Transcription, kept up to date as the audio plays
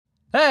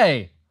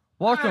Hey,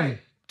 welcome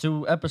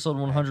to episode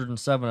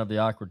 107 of the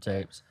Awkward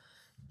Tapes,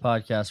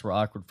 podcast where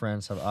awkward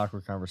friends have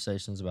awkward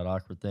conversations about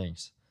awkward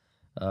things.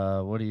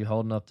 What are you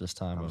holding up this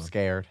time? I'm Owen?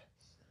 scared.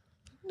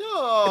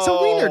 No, it's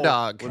a wiener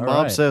dog. When All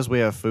Mom right. says we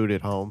have food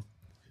at home.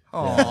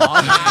 No,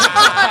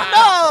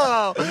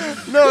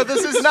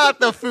 this is not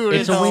the food.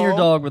 It's a wiener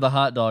dog with a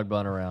hot dog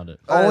bun around it.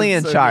 Only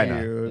in so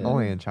China. cute.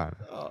 Only in China.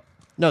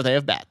 No, they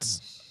have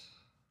bats.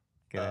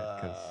 Get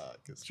it? 'Cause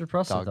It's your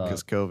Presley dog.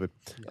 Because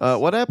COVID.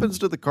 What happens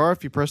to the car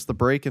if you press the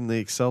brake and the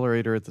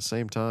accelerator at the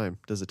same time?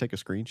 Does it take a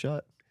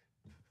screenshot?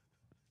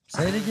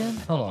 Say it again.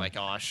 Hold Oh on. my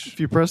gosh. If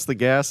you press the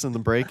gas and the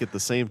brake at the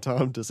same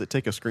time, does it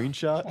take a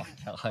screenshot?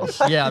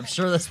 Gosh. Yeah, I'm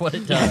sure that's what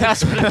it does.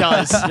 That's what it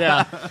does.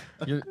 Yeah.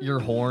 Your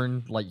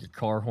horn, like your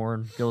car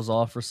horn, goes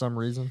off for some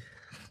reason.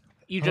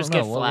 You I just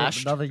don't get know.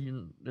 flashed.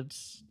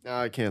 It's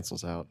It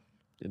cancels out.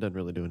 It doesn't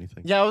really do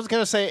anything. Yeah, I was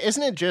gonna say,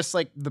 isn't it just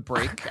like the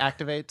brake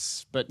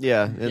activates? But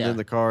Yeah, and Yeah. then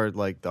the car,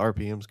 like the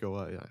RPMs go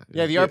up.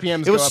 yeah, the It-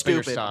 RPMs it go was up and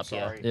you're stupid. I'm stopped.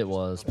 Yeah. sorry. it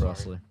was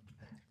Presley.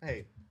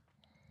 Hey,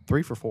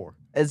 3 for 4.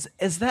 Is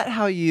that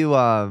how you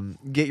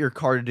get your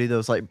car to do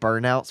those like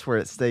burnouts where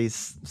it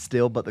stays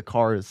still but the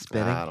car is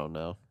spinning? I don't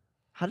know.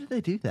 How did they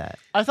do that?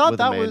 I thought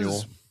With a that manual.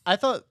 was. I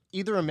thought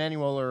either a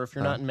manual or if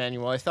you're not in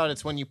manual, I thought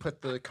it's when you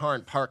put the car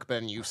in park,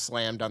 then you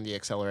slammed on the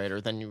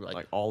accelerator, then you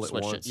Like all at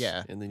switch once. it.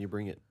 Yeah. And then you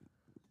bring it.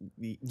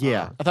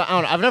 Yeah. I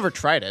don't know. I've never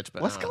tried it,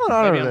 but What's I don't going know.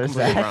 on Maybe over I'm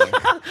there, completely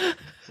Zack? wrong.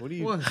 What are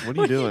you What doing?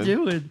 are you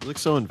doing? You look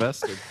so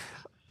invested.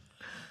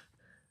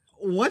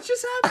 What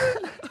just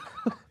happened?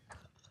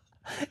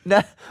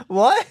 No,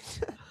 what?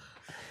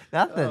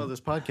 Nothing. Oh, this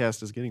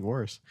podcast is getting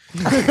worse.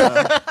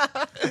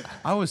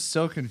 I was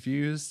so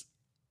confused.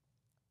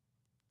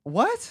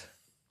 What?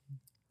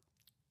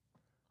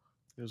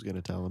 I was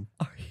gonna tell him.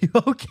 Are you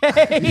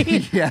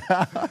okay? Yeah.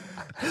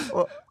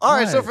 All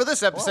right, so What? for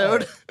this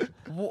episode,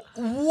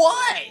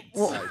 What?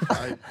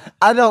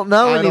 I don't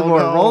know I don't anymore.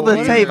 know. Roll the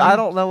What tape. are you- I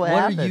don't know what What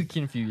happened. are you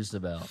confused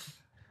about?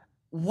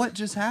 What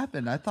just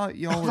happened? I thought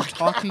y'all were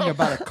talking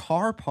about a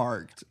car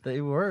parked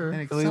They were. and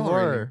We accelerating.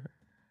 were.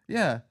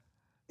 Yeah.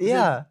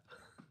 Yeah.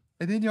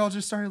 And then y'all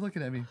just started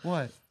looking at me.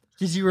 What?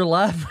 Because you were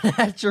laughing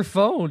at your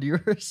phone. You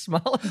were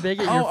smiling big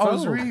at your Oh, phone. I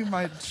was reading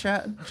my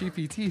chat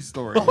GPT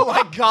story. oh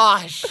my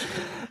gosh,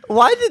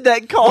 Why did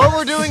that call? well,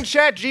 we're doing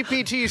Chat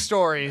GPT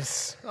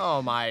stories.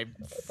 Oh my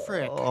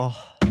frick!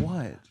 Oh,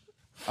 What?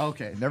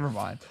 Okay, never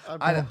mind.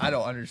 I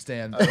don't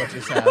understand what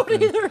just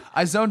happened.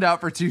 I zoned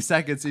out for 2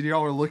 seconds and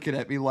y'all were looking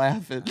at me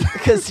laughing.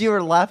 because you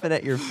were laughing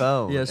at your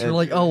phone. Yes, you're And-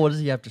 like, oh, what does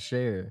he have to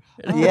share?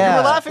 yeah. You were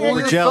laughing at We're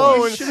your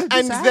jealous. You phone, should've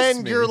and just then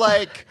asked you're me.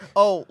 like,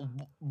 "Oh,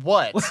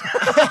 what?"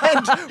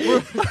 And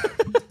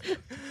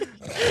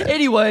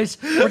Anyways,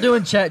 we're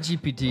doing Chat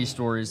GPT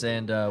stories,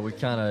 and we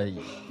kind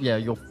of,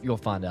 you'll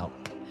find out.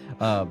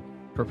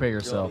 Prepare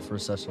yourself for a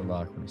session of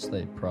awkwardness.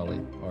 They probably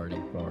already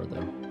are,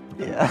 though.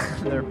 Yeah.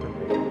 They're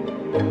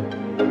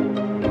perfect.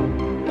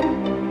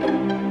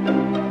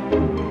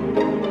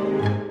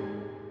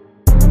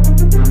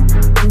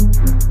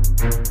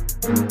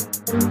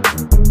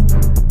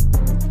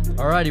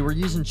 Alrighty, we're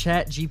using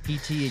Chat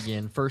GPT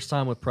again. First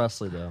time with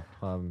Presley, though.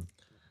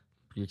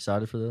 You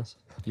excited for this?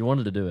 You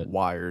wanted to do it.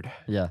 Wired.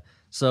 Yeah.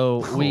 So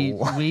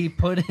we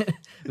put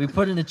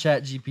into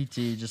Chat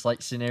GPT just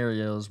like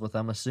scenarios with,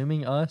 I'm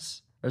assuming,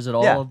 us. Or is it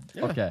all Yeah. of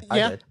okay.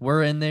 Yeah. did.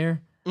 We're in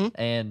there Mhm.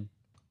 and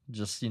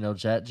just,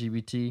 Chat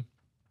GPT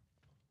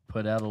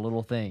put out a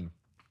little thing,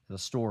 a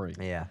story.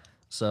 Yeah.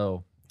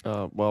 So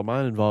Well,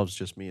 mine involves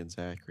just me and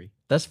Zachary.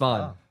 that's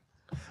fine.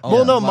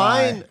 well, no,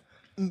 my-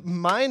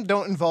 mine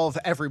don't involve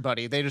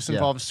everybody. They just Yeah.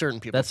 involve certain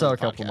people. That's for how the a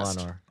couple of podcast.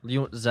 mine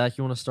are. Zach,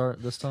 you want to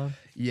start this time?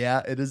 Yeah,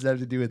 it doesn't have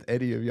to do with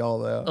any of y'all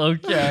though.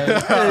 Okay.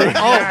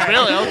 Oh,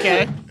 really?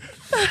 Okay.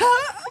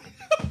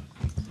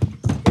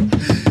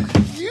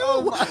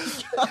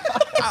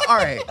 All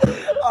right.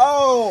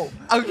 Oh.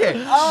 Okay,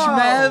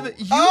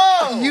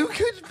 Shmev, you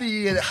could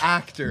be an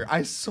actor.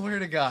 I swear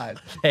to God,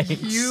 Thanks.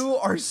 you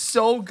are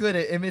so good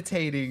at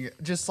imitating.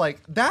 Just like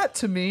that,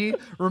 to me,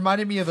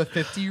 reminded me of a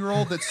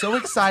 50-year-old that's so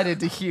excited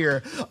to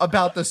hear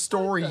about the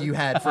story you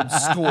had from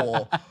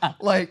school.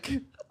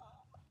 Like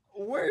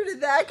Where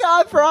did that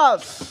come from?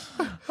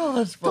 Oh,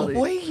 that's the funny.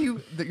 way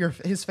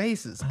his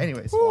faces.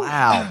 Anyways,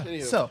 Wow.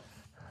 so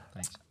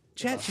Thanks.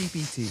 Chat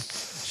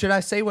GPT. Should I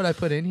say what I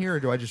put in here, or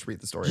do I just read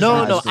the story? No,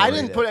 I no, just I read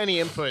didn't it. put any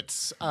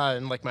inputs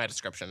in like my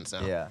descriptions.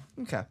 No. Yeah.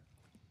 Okay.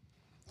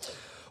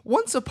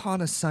 Once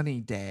upon a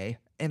sunny day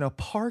in a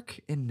park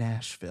in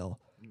Nashville,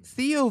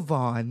 Theo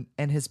Vaughn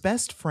and his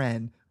best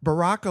friend,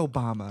 Barack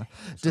Obama,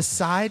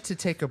 decide to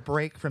take a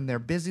break from their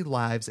busy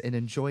lives and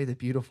enjoy the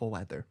beautiful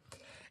weather.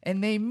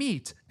 And they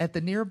meet at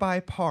the nearby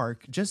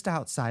park just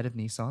outside of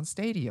Nissan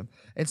Stadium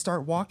and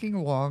start walking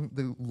along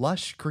the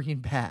lush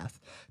green path,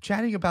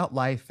 chatting about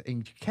life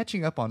and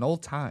catching up on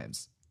old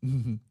times.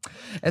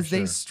 As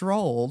they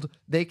strolled,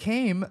 they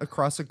came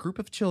across a group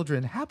of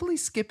children happily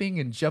skipping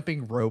and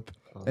jumping rope,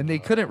 and they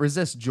couldn't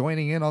resist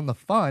joining in on the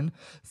fun.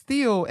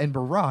 Theo and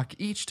Barack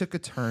each took a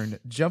turn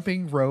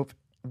jumping rope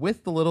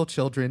with the little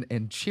children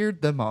and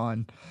cheered them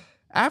on.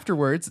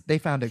 Afterwards, they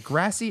found a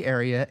grassy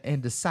area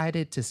and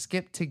decided to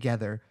skip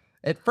together.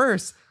 At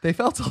first, they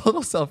felt a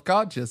little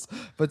self-conscious,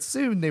 but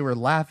soon they were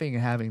laughing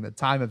and having the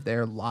time of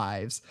their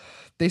lives.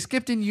 They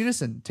skipped in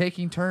unison,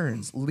 taking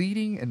turns,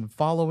 leading and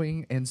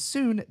following, and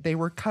soon they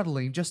were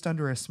cuddling just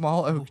under a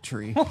small oak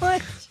tree.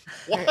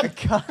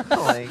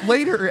 Cuddling.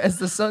 Later, as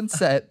the sun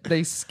set,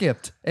 they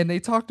skipped, and they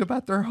talked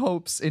about their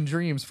hopes and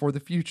dreams for the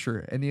future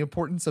and the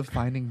importance of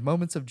finding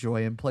moments of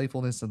joy and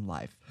playfulness in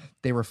life.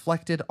 They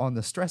reflected on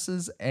the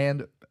stresses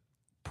and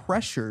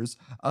pressures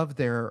of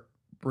their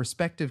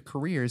respective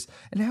careers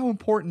and how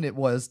important it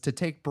was to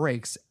take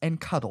breaks and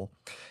cuddle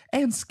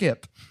and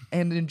skip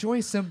and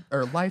enjoy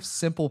life's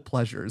simple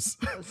pleasures.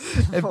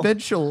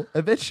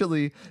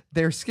 Eventually,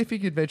 their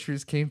skipping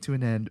adventures came to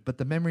an end, but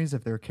the memories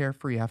of their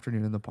carefree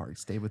afternoon in the park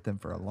stayed with them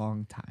for a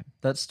long time.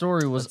 That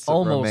story was That's so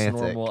almost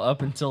romantic. normal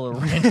up until a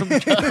random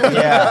cuddle.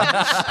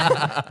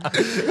 Yeah.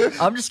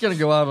 I'm just going to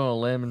go out on a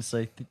limb and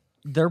say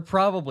they're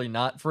probably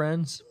not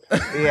friends.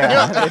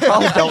 Yeah. They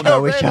probably don't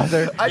know each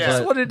other. I just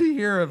But- wanted to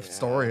hear a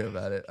story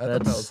about it. I thought that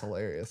That's- was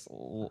hilarious.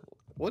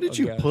 What did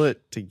you gosh.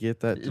 put to get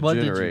that to What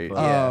did you generate? put?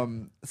 Yeah.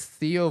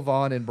 Theo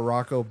Vaughn and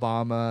Barack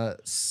Obama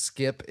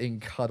skip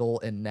and cuddle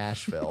in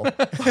Nashville.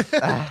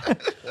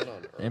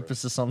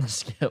 Emphasis on the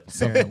skip.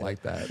 Something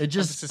like that. It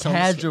just Emphasis on the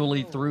skip.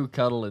 casually threw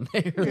cuddle in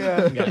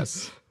there.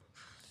 Yes.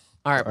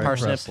 All right, All right,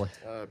 Parsnip. Presley.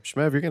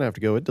 Shmev, you're gonna have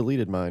to go. It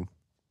deleted mine.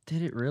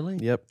 Did it really?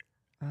 Yep.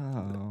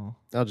 Oh.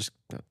 I'll just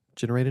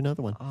generate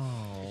another one.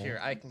 Oh. Here,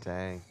 I can.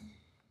 Dang.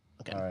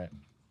 Okay. All right.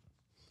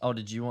 Oh,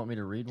 did you want me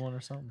to read one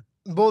or something?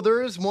 Well,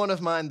 there is one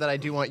of mine that I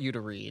do want you to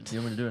read. Do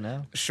you want me to do it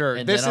now? Sure.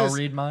 And this then is I'll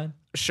read mine?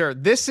 sure.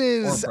 This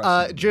is Or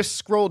Presley. just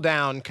scroll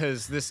down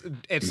because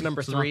it's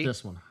number So 3. not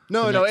this one.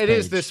 No, The no, next it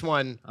is page. this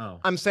one. Oh.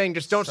 I'm saying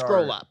just don't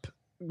scroll Start. up.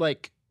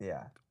 Like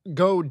Yeah.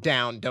 go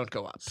down, don't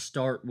go up.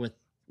 Start with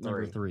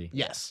number 3.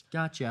 Yes.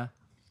 Gotcha.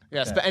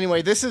 Yes, Okay. but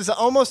anyway, this is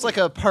almost like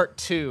a part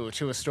 2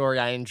 to a story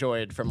I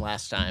enjoyed from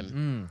last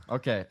time.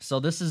 Okay, so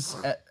this is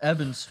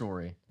Evan's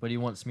story, but he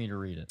wants me to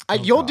read it.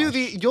 You'll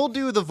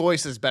do the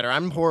voices better.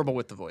 I'm horrible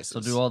with the voices. So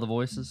do all the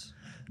voices?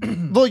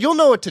 Well, you'll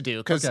know what to do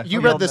because Okay. you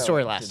You'll read this know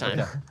story what last to do.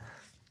 time.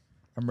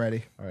 I'm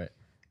ready. All right.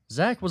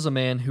 Zach was a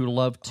man who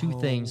loved two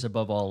things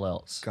above all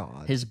else.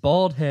 God. His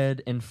bald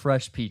head and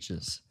fresh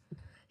peaches.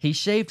 He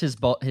shaved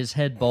his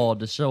head bald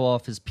to show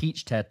off his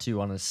peach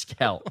tattoo on his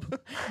scalp,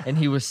 and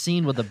he was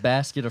seen with a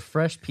basket of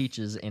fresh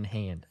peaches in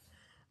hand.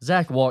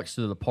 Zach walks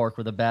through the park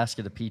with a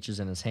basket of peaches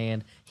in his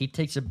hand. He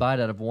takes a bite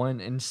out of one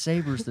and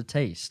savors the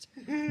taste.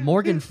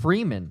 Morgan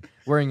Freeman,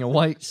 wearing a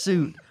white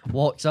suit,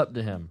 walks up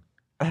to him.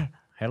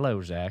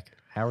 Hello, Zach.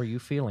 How are you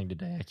feeling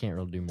today? I can't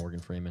really do Morgan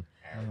Freeman.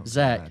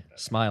 Zach,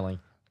 smiling.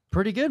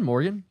 Pretty good,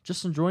 Morgan.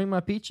 Just enjoying my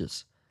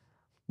peaches.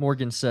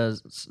 Morgan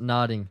says,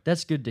 nodding.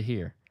 That's good to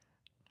hear.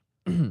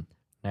 Now,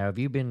 have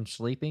you been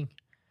sleeping?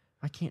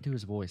 I can't do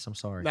his voice. I'm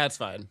sorry. That's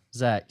fine.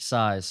 Zach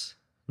sighs.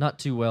 Not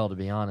too well, to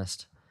be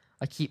honest.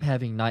 I keep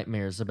having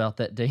nightmares about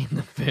that day in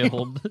the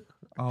field.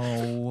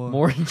 Oh.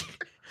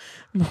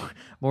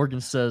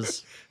 Morgan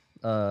says,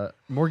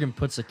 Morgan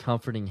puts a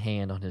comforting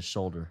hand on his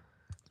shoulder.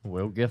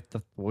 We'll get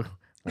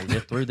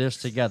through this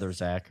together,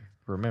 Zach.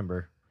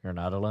 Remember, you're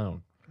not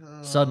alone.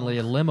 Suddenly,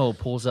 a limo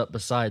pulls up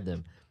beside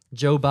them.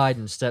 Joe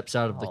Biden steps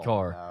out of the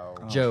car.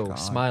 no. Joe, God.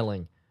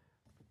 smiling.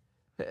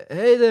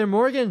 Hey there,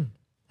 Morgan.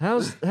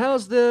 How's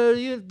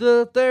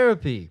the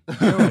therapy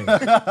going?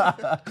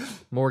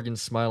 Morgan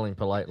smiling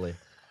politely.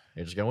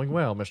 It's going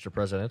well, Mr.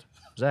 President.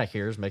 Zach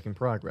here is making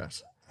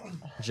progress.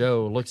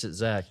 Joe looks at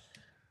Zach.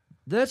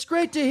 That's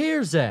great to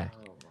hear, Zach.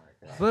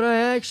 But I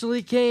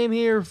actually came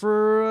here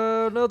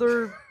for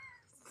another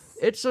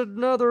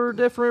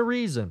different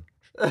reason.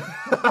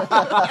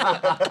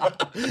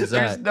 There's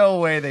Zach, no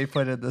way they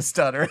put in the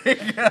stuttering.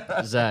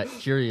 Zach,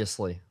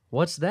 curiously,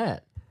 what's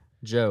that?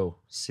 Joe,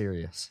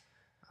 serious.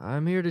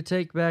 I'm here to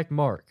take back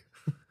Mark.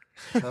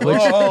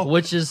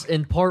 which is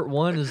in part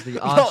 1 is the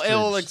ostrich.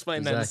 it'll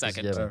explain that in a Zach is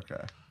second. given.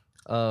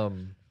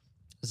 Okay.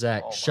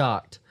 Zach,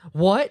 shocked.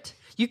 What?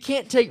 You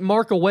can't take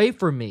Mark away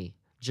from me,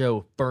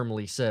 Joe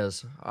firmly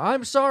says.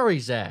 I'm sorry,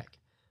 Zach,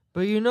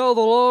 but you know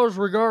the laws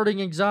regarding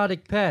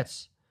exotic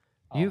pets.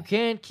 You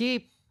can't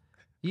keep...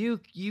 You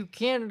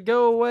can't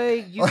go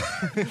away.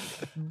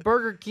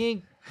 Burger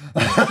King...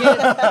 You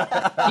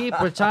can't keep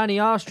a tiny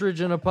ostrich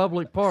in a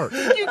public park.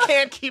 You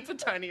can't keep a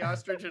tiny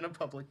ostrich in a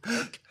public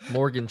park.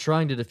 Morgan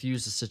trying to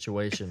defuse the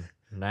situation.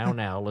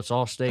 Now, let's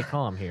all stay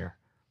calm here.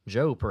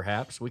 Joe,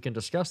 perhaps we can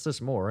discuss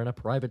this more in a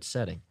private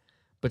setting.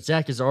 But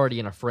Zach is already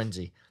in a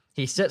frenzy.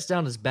 He sets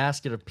down his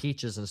basket of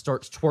peaches and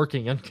starts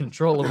twerking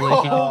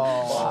uncontrollably.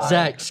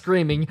 Zach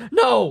screaming,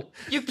 "No!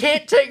 You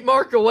can't take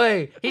Mark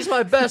away! He's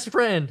my best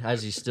friend!"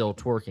 as he's still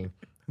twerking.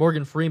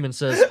 Morgan Freeman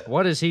says,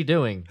 "What is he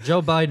doing?"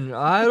 Joe Biden,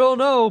 "I don't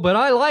know, but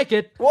I like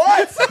it."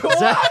 What?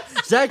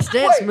 Zach's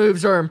dance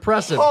moves are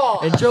impressive,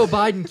 and Joe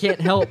Biden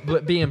can't help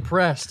but be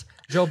impressed.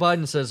 Joe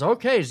Biden says,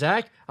 "Okay,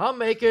 Zach, I'll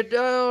make a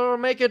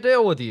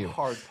deal with you.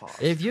 Hard pause.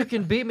 If you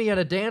can beat me at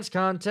a dance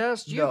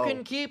contest, you No.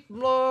 can keep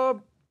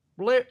Mark."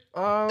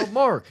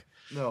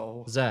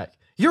 No. Zach,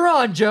 "You're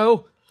on,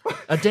 Joe."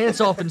 A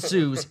dance-off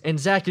ensues, and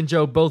Zack and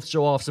Joe both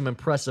show off some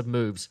impressive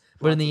moves.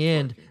 But in the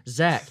end,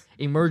 Zack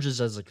emerges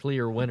as a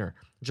clear winner.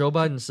 Joe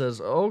Biden says,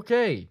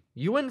 "Okay,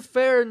 you win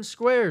fair and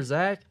square,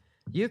 Zack.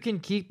 You can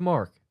keep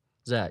Mark."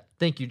 Zack,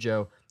 "Thank you,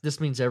 Joe. This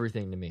means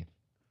everything to me."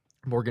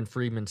 Morgan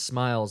Freeman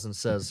smiles and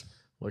says,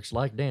 "Looks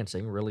like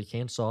dancing really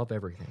can't solve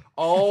everything."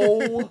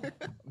 Oh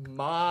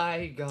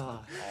my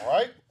God. All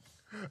right.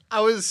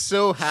 I was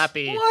so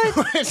happy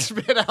when I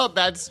spit out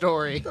that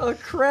story. Oh,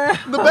 crap.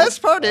 The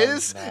best part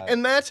is,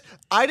 in that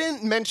I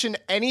didn't mention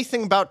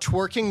anything about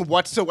twerking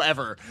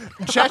whatsoever.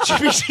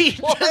 ChatGPT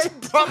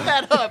just brought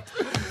that up.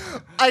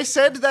 I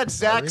said that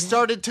Zack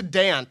started to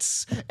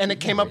dance, and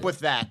it came up with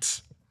that.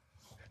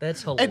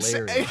 That's It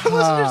hilarious. wasn't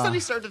just that he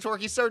started to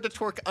twerk; he started to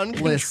twerk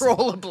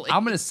uncontrollably.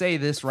 I'm gonna say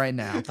this right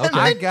now.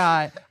 I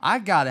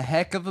got a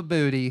heck of a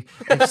booty.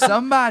 If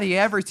somebody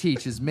ever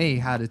teaches me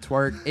how to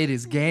twerk, it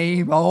is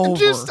game over.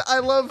 I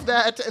love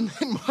that. And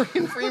then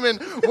Morgan Freeman,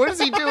 what is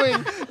he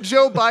doing?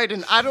 Joe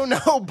Biden, I don't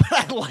know, but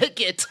I like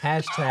it.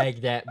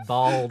 Hashtag that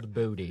bald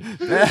booty.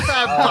 That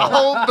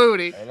bald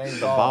booty.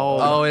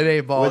 Bald. Oh, it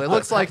ain't bald. It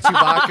looks like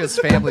Chewbacca's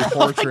family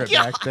portrait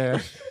God. back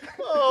there.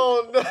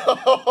 Oh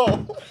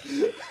no.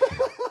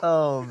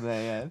 Oh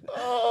man.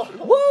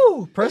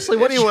 Woo! Presley,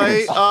 what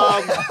Anyway,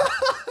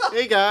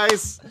 hey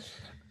guys,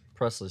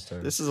 Presley's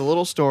turn. this is a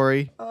little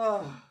story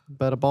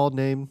about a bald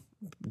name.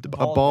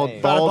 Bald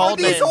name. Bald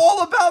These name.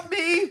 all about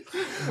me.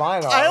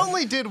 Mine are. I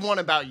only did one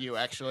about you,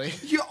 actually.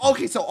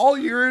 Okay, so all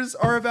yours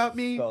are about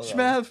me,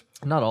 Shmev.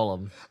 Not all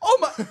of them. Oh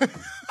my!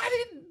 I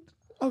didn't.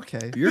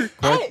 Okay. You're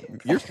quite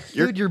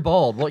Dude, you're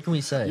bald. What can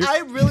we say?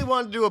 I really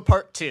wanted to do a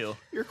part 2.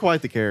 you're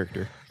quite the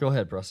character. Go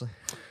ahead, Presley.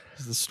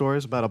 The story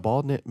is about a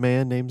bald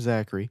man named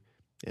Zachary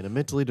and a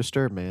mentally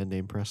disturbed man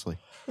named Presley.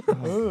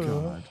 Oh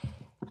God.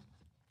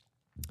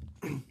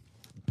 You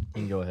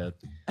can go ahead.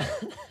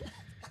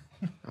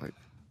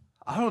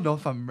 I don't know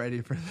if I'm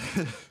ready for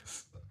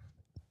this.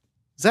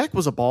 Zach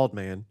was a bald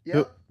man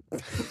Yep.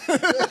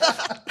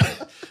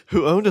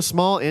 who owned a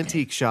small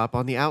antique shop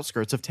on the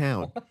outskirts of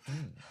town.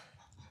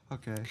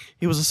 Okay.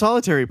 He was a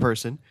solitary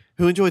person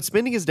who enjoyed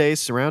spending his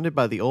days surrounded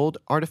by the old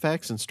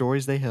artifacts and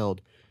stories they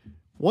held.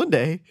 One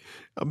day,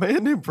 a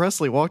man named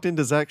Presley walked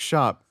into Zach's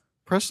shop.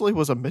 Presley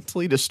was a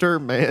mentally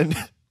disturbed man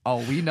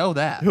Oh, we know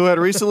that. who had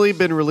recently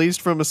been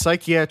released from a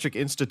psychiatric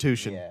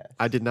institution. Yes.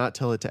 I did not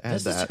tell it to add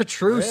This is that. a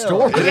true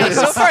story. Yeah,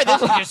 so far,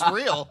 this is just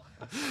real.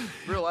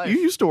 Real life. You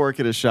used to work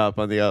at a shop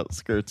on the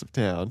outskirts of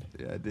town.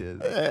 Yeah, I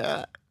did.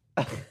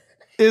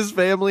 His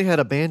family had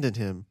abandoned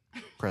him,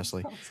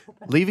 Presley,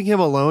 leaving him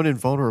alone and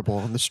vulnerable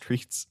on the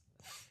streets.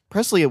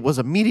 Presley was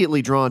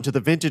immediately drawn to the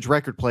vintage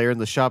record player in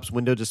the shop's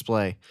window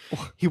display.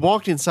 He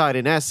walked inside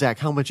and asked Zach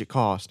how much it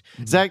cost.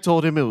 Zach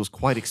told him it was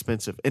quite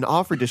expensive and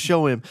offered to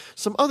show him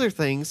some other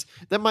things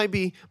that might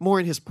be more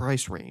in his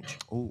price range.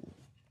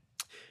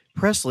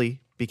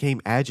 Presley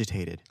became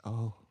agitated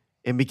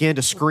and began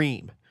to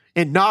scream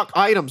and knock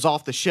items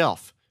off the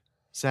shelf.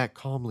 Zach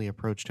calmly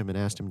approached him and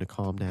asked him to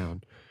calm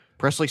down.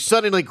 Presley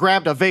suddenly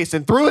grabbed a vase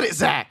and threw it at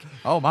Zach.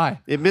 Oh my.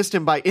 It missed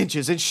him by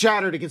inches and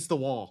shattered against the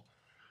wall.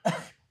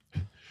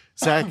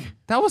 Zach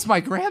That was my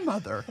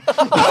grandmother.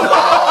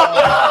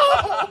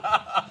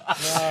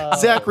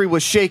 Zachary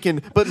was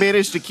shaken, but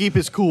managed to keep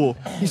his cool.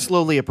 He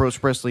slowly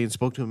approached Presley and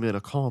spoke to him in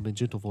a calm and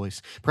gentle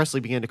voice. Presley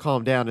began to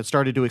calm down and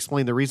started to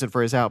explain the reason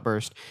for his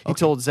outburst. He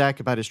told Zach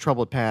about his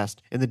troubled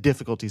past and the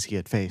difficulties he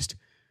had faced.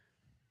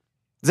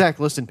 Zach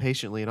listened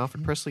patiently and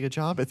offered Presley a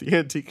job at the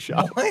antique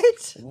shop.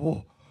 What?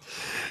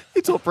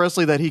 He told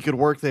Presley that he could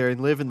work there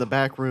and live in the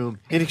back room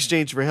in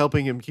exchange for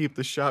helping him keep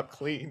the shop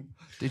clean.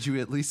 Did you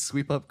at least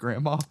sweep up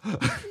Grandma?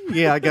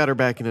 Yeah, I got her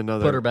back in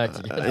another. Put her back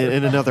together.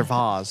 In another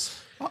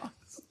vase.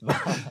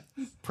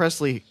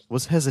 Presley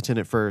was hesitant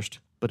at first,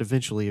 but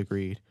eventually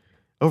agreed.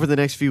 Over the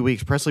next few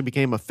weeks, Presley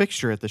became a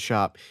fixture at the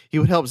shop. He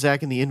would help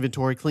Zach in the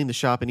inventory, clean the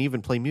shop, and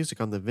even play music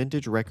on the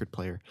vintage record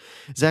player.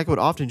 Zach would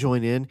often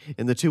join in,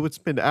 and the two would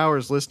spend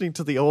hours listening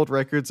to the old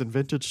records and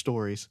vintage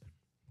stories.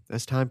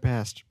 As time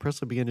passed,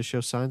 Presley began to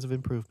show signs of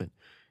improvement.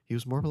 He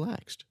was more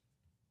relaxed,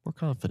 more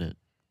confident,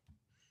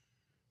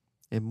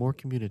 and more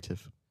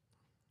communicative.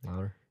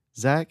 Louder.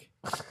 Zach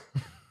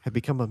had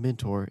become a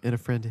mentor and a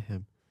friend to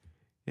him,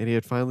 and he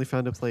had finally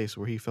found a place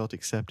where he felt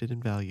accepted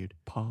and valued.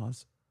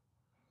 Pause.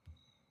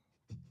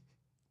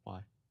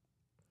 Why?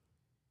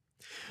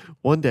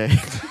 One day,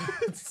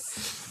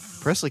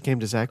 Presley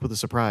came to Zach with a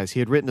surprise. He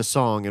had written a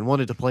song and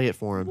wanted to play it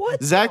for him.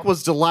 Zach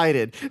was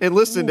delighted and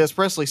listened as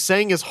Presley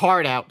sang his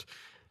heart out.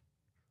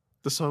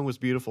 The song was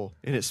beautiful,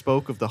 and it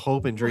spoke of the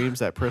hope and dreams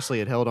that Presley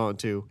had held on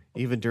to,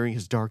 even during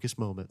his darkest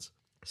moments.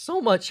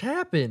 So much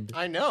happened.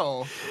 I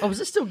know. Oh, is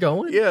this still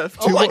going? Yeah.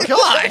 Oh my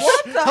gosh!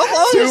 How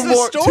long is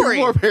this story?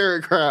 2 more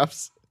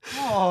paragraphs.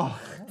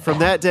 From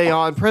that day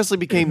on, Presley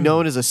became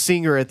known as a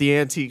singer at the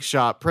antique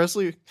shop.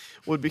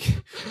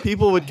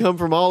 People would come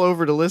from all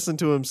over to listen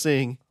to him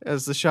sing,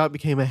 as the shop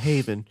became a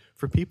haven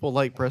for people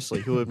like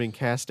Presley who had been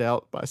cast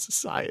out by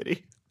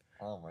society.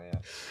 Oh man.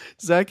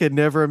 Zach had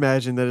never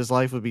imagined that his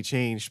life would be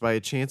changed by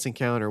a chance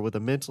encounter with a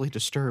mentally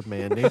disturbed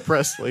man named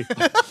Presley.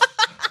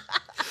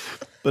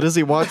 But as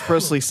he watched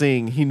Presley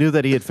sing, he knew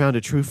that he had found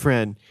a true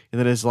friend and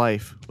that his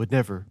life would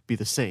never be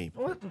the same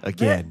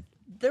again.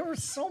 There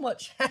was so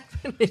much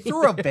happening.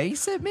 Threw a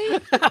bass at me?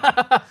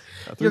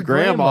 Your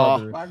grandma.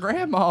 grandmother. My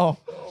grandma.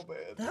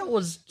 That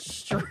was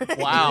strange.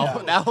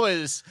 Wow, that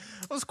was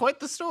quite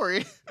the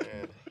story.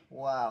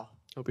 Wow.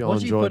 Hope y'all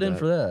What'd you enjoyed put in that.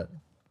 for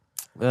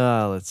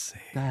that? Let's see.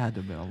 That had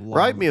to have been a long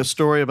Write me a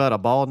story about a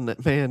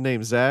bald man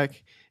named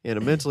Zack and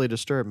a mentally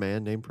disturbed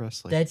man named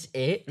Presley. That's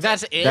it?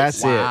 That's it.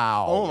 That's it.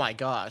 Wow. Oh my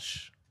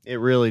gosh. It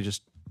really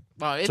just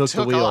Wow, it Took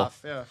took, the wheel. off.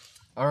 Yeah.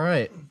 All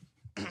right.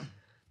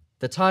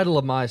 The title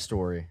of my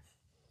story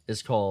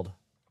is called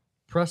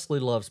Presley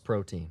Loves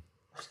Protein.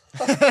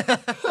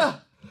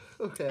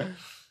 Okay.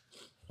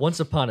 Once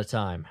upon a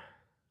time,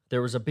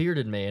 there was a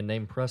bearded man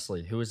named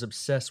Presley who was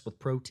obsessed with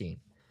protein.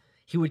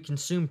 He would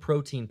consume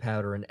protein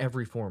powder in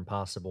every form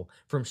possible,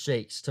 from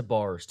shakes to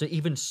bars to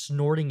even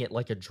snorting it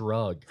like a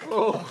drug.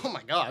 Oh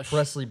my gosh.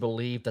 Presley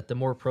believed that the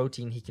more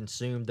protein he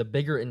consumed, the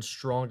bigger and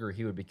stronger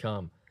he would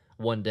become.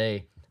 One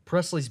day,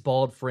 Presley's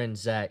bald friend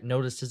Zack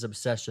noticed his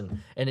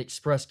obsession and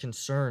expressed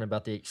concern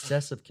about the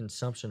excessive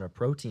consumption of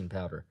protein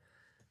powder.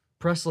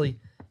 Presley,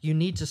 you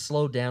need to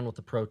slow down with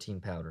the protein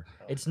powder.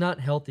 It's not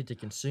healthy to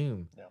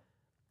consume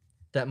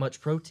that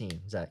much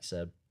protein, Zack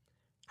said.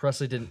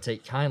 Presley didn't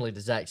take kindly to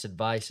Zack's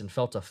advice and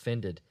felt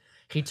offended.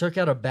 He took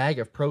out a bag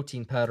of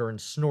protein powder and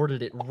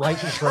snorted it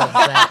right in front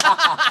of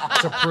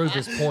Zack to prove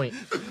his point.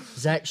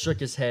 Zack shook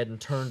his head and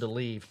turned to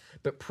leave,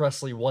 but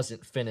Presley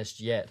wasn't finished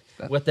yet.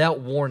 Without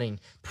warning,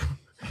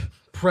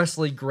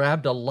 Presley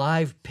grabbed a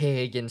live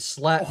pig and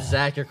slapped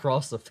Zack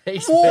across the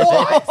face with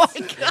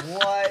it.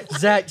 What?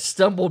 Zack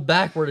stumbled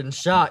backward in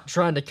shock,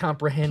 trying to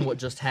comprehend what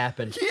just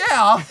happened.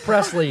 Yeah.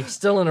 Presley,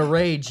 still in a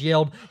rage,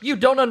 yelled, "You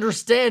don't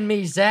understand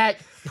me, Zack.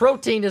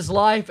 Protein is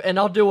life, and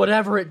I'll do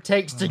whatever it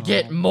takes to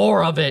get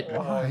more of it."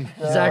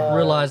 Zack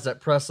realized that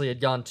Presley had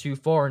gone too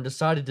far and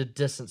decided to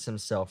distance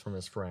himself from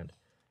his friend.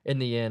 In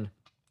the end,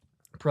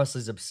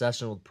 Presley's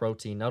obsession with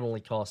protein not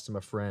only cost him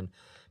a friend,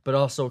 but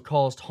also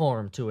caused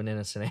harm to an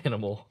innocent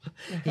animal.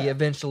 He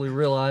eventually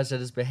realized that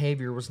his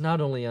behavior was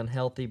not only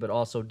unhealthy, but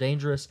also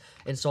dangerous,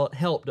 and sought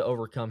help to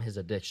overcome his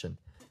addiction.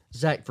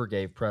 Zack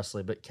forgave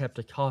Presley, but kept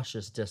a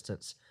cautious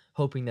distance,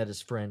 hoping that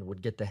his friend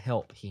would get the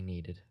help he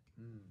needed.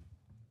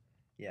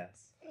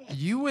 Yes.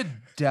 You would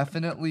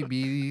definitely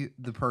be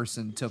the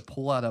person to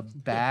pull out a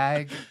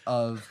bag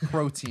of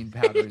protein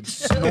powder and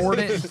snort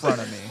it in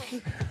front of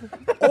me.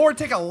 Or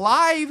take a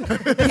live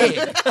pig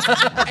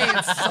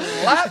and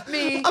slap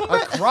me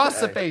across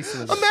the face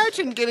with it.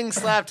 Imagine getting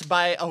slapped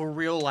by a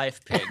real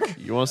life pig.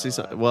 You want to see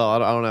something? Well, I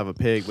don't have a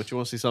pig, but you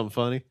want to see something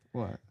funny?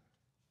 What?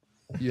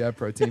 You have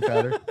protein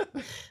powder?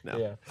 No.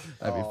 Yeah.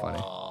 That'd be funny.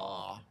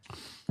 Aw.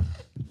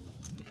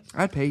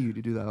 I'd pay you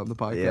to do that on the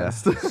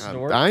podcast.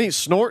 Snort? I ain't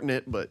snorting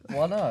it, but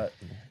Why not?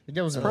 It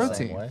goes in the same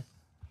Protein. way.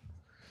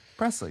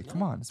 Presley,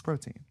 come on, it's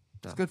protein.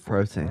 It's good for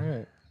you. Protein. All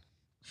right.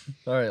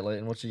 All right,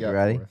 Leighton, what you got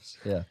ready? for us?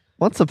 Yeah.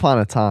 Once upon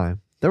a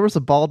time, there was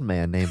a bald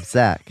man named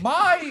Zack.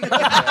 My.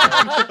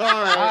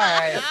 All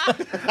right.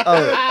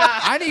 Oh,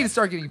 I need to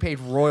start getting paid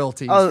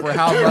royalties for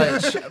how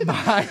much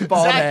my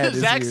bald head is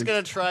Zach's used.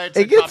 gonna try to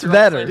it gets copyright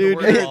better. claim Dude,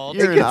 the it, word bald.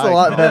 You're it gets an a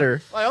lot icon.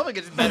 better. Well, I hope it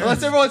gets better.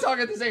 Unless everyone's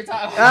talking at the same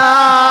time.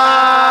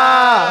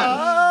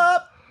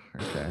 Ah!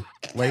 Okay.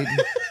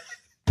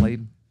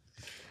 Layden.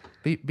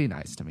 Be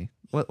nice to me.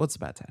 What's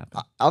about to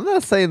happen? I'm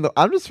not saying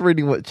I'm just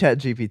reading what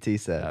ChatGPT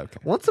said. Okay.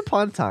 Once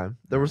upon a time,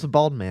 there was a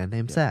bald man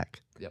named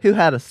Zack Yep. who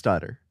had a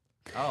stutter.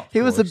 Oh,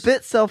 He was a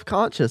bit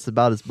self-conscious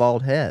about his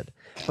bald head,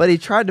 but he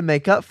tried to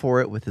make up for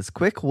it with his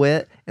quick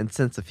wit and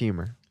sense of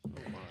humor.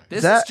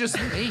 This That- is just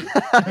me.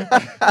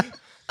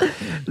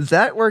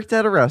 Zack worked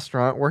at a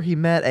restaurant where he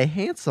met a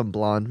handsome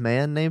blonde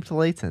man named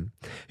Leighton,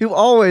 who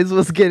always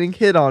was getting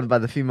hit on by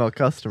the female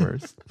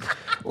customers.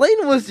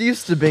 Leighton was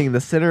used to being the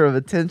center of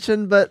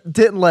attention, but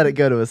didn't let it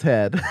go to his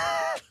head.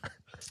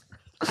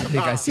 I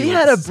think I see He where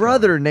had a this is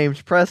brother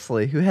named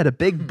Presley who had a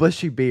big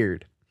bushy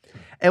beard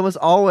and was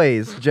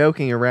always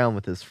joking around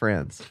with his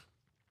friends.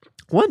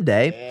 One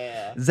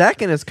day,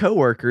 Zack and his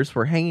coworkers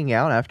were hanging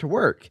out after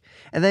work,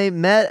 and they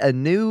met a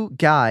new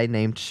guy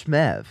named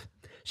Shmev.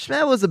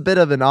 Shmev was a bit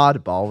of an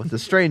oddball with a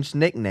strange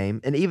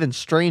nickname and even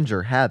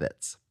stranger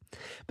habits.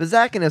 But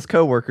Zack and his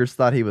coworkers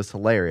thought he was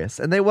hilarious,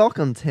 and they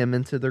welcomed him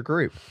into their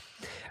group.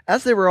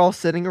 As they were all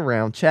sitting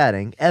around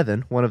chatting,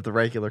 Evan, one of the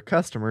regular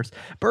customers,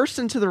 burst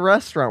into the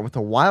restaurant with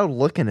a wild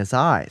look in his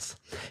eyes.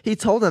 He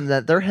told them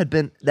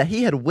that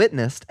he had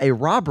witnessed a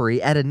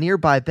robbery at a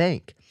nearby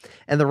bank,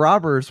 and the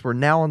robbers were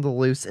now on the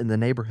loose in the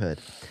neighborhood.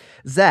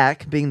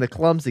 Zack, being the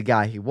clumsy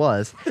guy he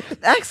was,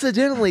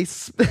 accidentally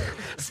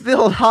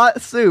spilled hot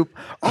soup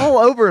all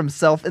over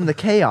himself in the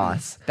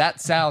chaos.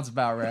 That sounds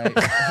about right.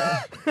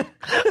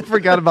 I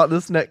forgot about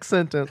this next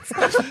sentence.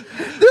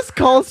 This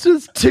caused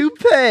his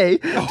toupee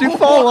to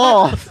fall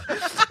off,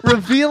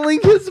 revealing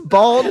his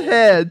bald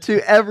head to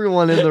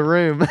everyone in the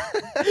room.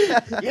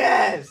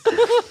 Yes.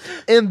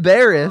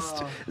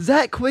 Embarrassed,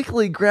 Zack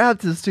quickly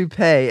grabbed his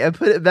toupee and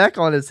put it back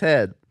on his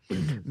head.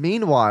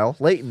 Meanwhile,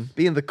 Leighton,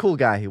 being the cool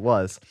guy he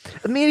was,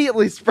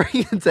 immediately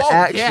sprang into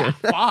action. Yeah,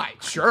 fine,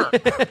 sure.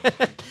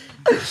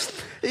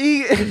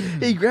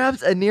 He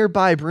grabs a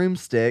nearby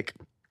broomstick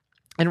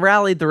and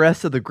rallied the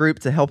rest of the group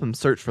to help him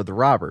search for the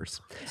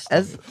robbers.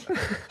 As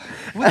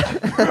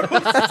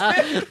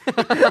I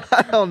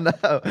don't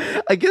know.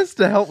 I guess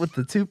to help with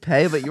the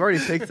toupee, but you already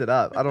picked it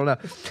up. I don't know.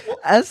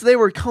 As they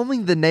were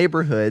combing the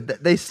neighborhood,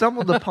 they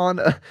stumbled upon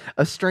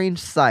a strange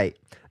sight.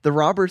 The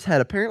robbers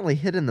had apparently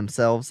hidden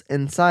themselves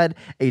inside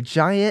a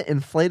giant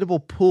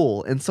inflatable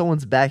pool in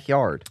someone's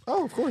backyard.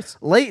 Oh, of course.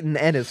 Leighton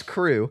and his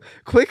crew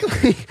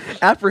quickly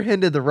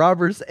apprehended the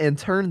robbers and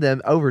turned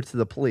them over to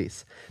the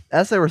police.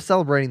 As they were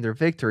celebrating their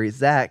victory,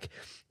 Zack,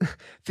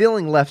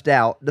 feeling left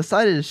out,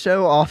 decided to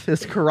show off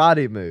his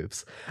karate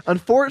moves.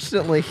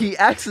 Unfortunately, he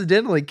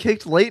accidentally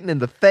kicked Leighton in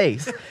the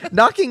face,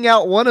 knocking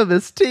out one of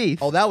his teeth.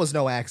 Oh, that was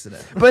no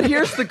accident. But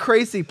here's the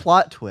crazy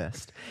plot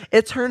twist.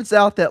 It turns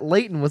out that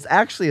Leighton was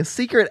actually a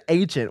secret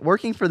agent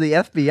working for the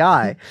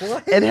FBI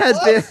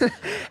and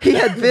he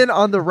had been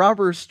on the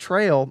robbers'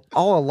 trail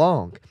all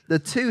along. The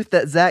tooth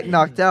that Zack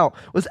knocked out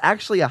was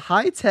actually a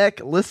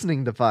high-tech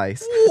listening device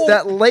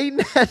that Leighton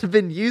had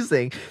been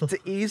using to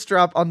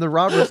eavesdrop on the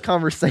robbers'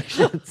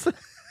 conversations.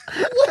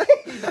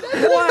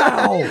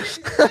 Wow.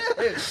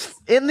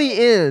 In the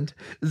end,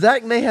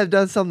 Zack may have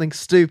done something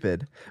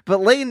stupid, but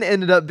Leighton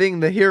ended up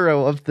being the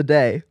hero of the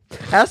day.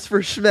 As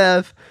for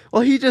Shmev,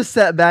 well, he just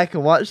sat back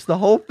and watched the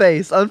whole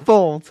face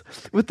unfold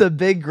with a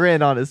big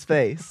grin on his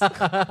face. Me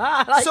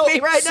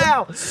right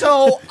now.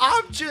 So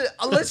I'm just,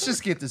 let's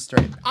just get this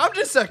straight. I'm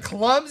just a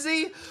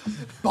clumsy,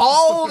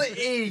 bald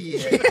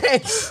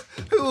idiot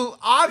who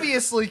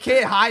obviously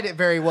can't hide it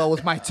very well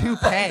with my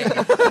toupee.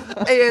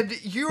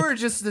 And you are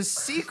just the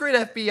secret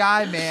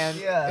FBI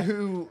man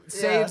who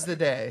saves the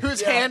day.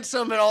 Who's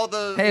handsome and all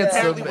the Handsome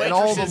apparently and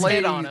all the waitresses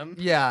hit on him.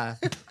 Yeah.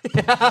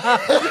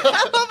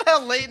 I love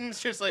how Leighton's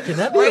just like, Can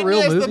that be a Leighton real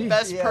is movie? the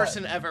best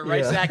person ever,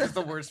 right? Zack is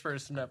the worst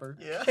person ever.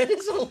 Yeah. It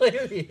is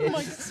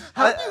hilarious.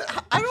 I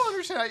don't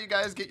understand how you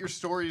guys get your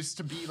stories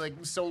to be like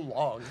so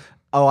long.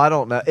 Oh, I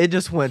don't know. It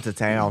just went to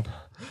town.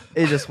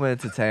 I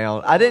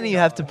didn't even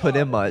have to put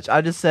in much.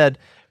 I just said,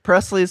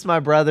 Presley is my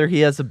brother. He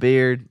has a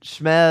beard.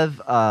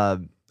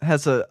 Shmev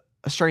has a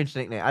strange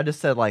nickname. I just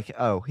said like,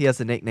 oh, he has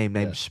a nickname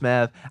named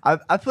Shmev.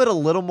 I put a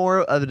little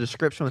more of a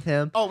description with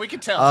him. Oh, we can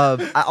tell.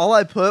 All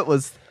I put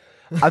was,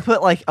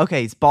 like,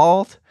 okay, he's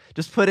bald.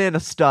 Just put in a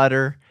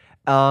stutter,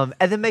 and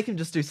then make him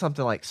just do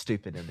something like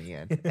stupid in the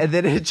end, and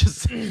then it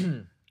just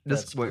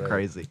went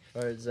crazy.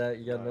 All right, Zach,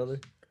 you got another?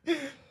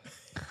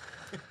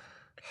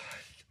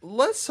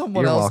 Let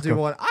someone You're else do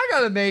welcome. one. I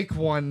gotta make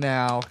one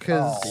now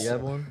because Do you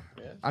have one?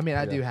 I mean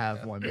I do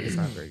have one, but it's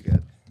not very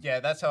good. Yeah,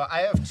 that's how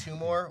I have two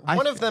more.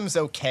 One of them's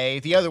okay.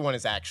 The other one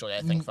is actually,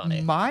 I think,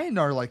 funny. Mine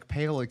are like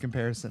pale in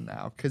comparison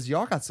now because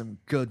y'all got some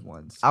good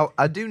ones.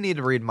 I do need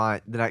to read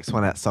the next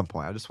one at some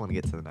point. I just want to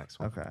get to the next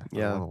one. Okay.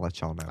 I want to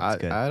let y'all know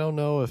it's good. I don't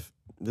know if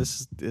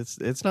this is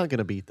it's not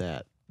gonna beat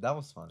that. That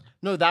was fun.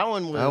 No, that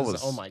one was, That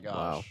was- oh my gosh.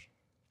 wow.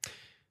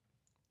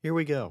 Here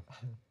we go.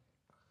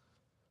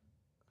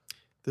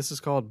 This is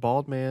called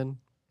Bald Man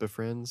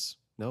Befriends.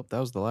 Nope, that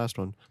was the last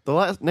one.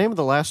 The name of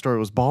the last story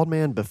was Bald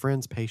Man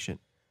Befriends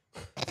Patient.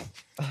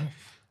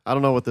 I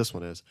don't know what this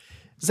one is.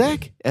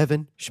 Zack,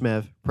 Evan,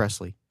 Shmev,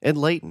 Presley, and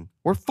Leighton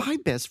were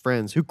 5 best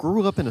friends who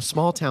grew up in a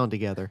small town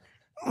together.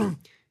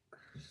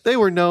 They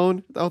were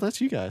known. Oh, that's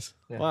you guys.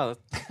 Yeah. Wow,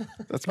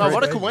 that's Wow, crazy.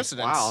 what a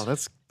coincidence. Wow,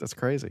 that's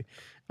crazy.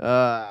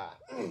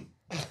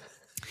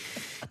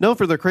 Known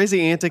for their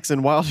crazy antics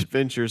and wild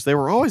adventures, they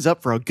were always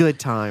up for a good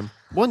time.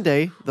 One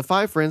day, the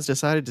 5 friends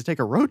decided to take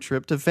a road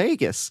trip to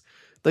Vegas.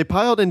 They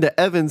piled into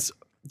Evan's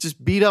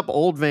just beat up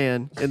old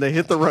van and they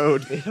hit the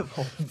road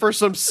for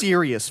some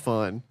serious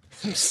fun.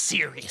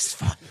 Serious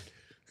fun.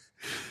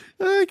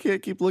 I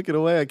can't keep looking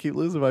away. I keep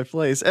losing my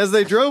place. As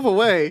they drove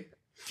away,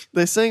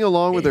 they sang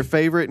along with their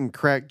favorite and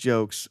crack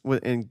jokes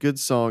and good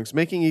songs,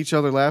 making each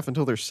other laugh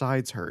until their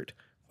sides hurt.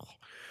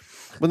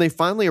 When they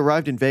finally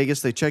arrived in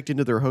Vegas, they checked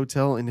into their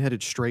hotel and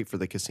headed straight for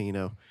the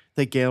casino.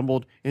 They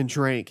gambled and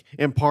drank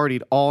and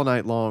partied all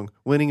night long,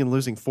 winning and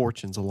losing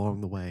fortunes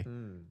along the way.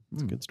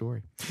 It's a good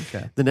story.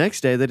 Okay. The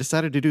next day, they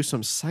decided to do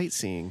some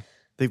sightseeing.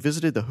 They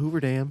visited the Hoover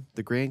Dam,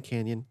 the Grand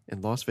Canyon,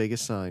 and Las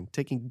Vegas sign,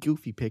 taking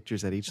goofy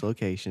pictures at each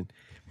location.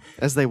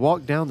 As they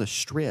walked down the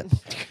strip,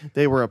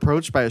 they were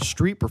approached by a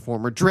street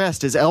performer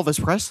dressed as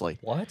Elvis Presley.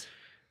 What?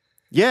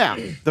 Yeah,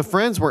 the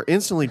friends were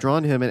instantly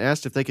drawn to him and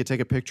asked if they could take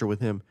a picture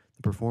with him.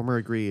 The performer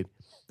agreed.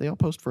 They all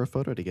posed for a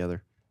photo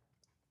together.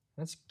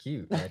 That's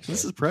cute, actually.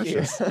 This is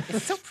precious.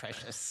 It's so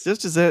precious.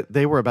 Just as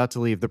they were about to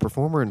leave, the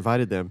performer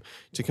invited them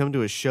to come to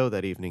his show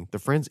that evening. The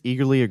friends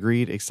eagerly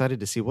agreed, excited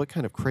to see what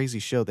kind of crazy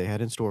show they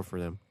had in store for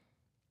them.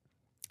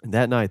 And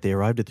that night, they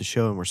arrived at the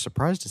show and were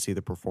surprised to see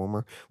the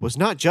performer was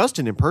not just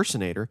an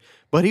impersonator,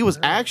 but he was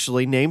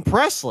actually named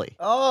Presley.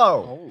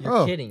 Oh.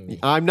 You're kidding me.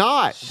 I'm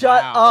not.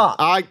 Shut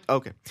up.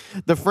 Okay.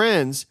 The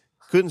friends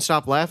couldn't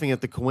stop laughing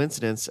at the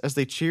coincidence as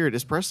they cheered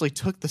as Presley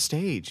took the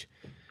stage.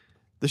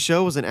 The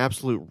show was an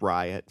absolute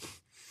riot.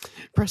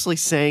 Presley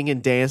sang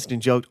and danced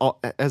and joked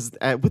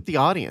with the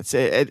audience,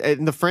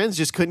 and the friends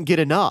just couldn't get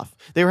enough.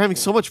 They were having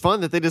so much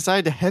fun that they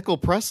decided to heckle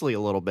Presley a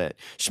little bit.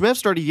 Schmev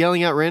started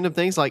yelling out random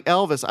things like,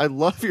 "Elvis, I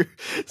love your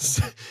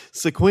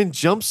sequin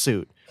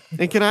jumpsuit.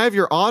 And can I have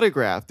your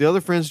autograph?" The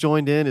other friends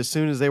joined in as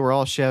soon as they were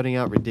all shouting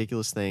out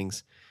ridiculous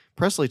things.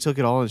 Presley took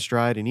it all in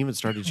stride and even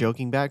started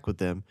joking back with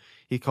them.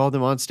 He called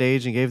them on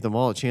stage and gave them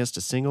all a chance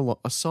to sing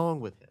a song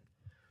with him.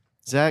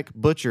 Zack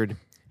butchered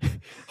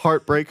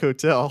Heartbreak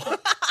Hotel.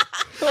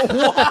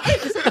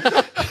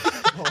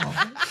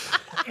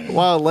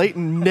 While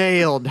Leighton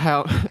nailed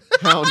Hound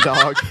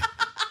Dog.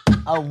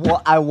 I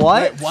what?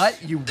 Wait,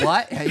 what? You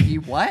what? He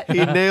what?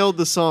 He nailed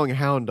the song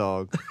Hound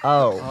Dog.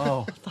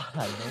 Oh. I thought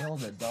I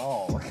nailed a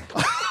dog.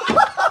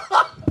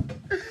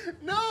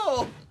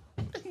 No.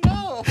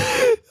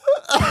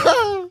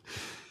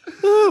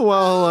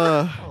 While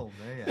Oh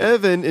man.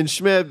 Evan and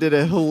Schmeb did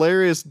a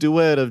hilarious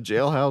duet of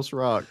Jailhouse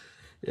Rock.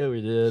 Yeah,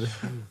 we did.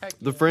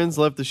 The friends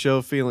left the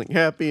show feeling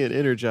happy and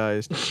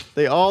energized.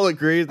 They all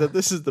agreed that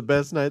this is the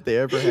best night they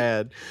ever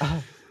had.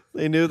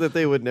 They knew that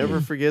they would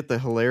never forget the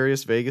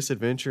hilarious Vegas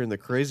adventure and the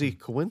crazy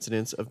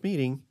coincidence of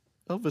meeting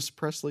Elvis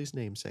Presley's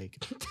namesake.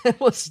 That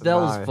was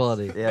Nice.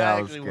 funny. Yeah,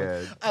 that was Actually,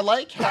 good. I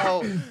like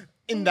how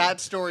in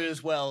that story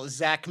as well,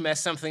 Zach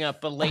messed something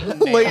up, but Leighton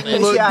nailed Leighton it.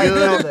 looked Yeah, I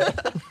good. nailed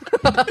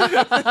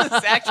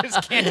it. Zach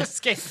just can't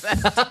escape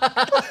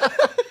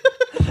that.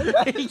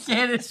 He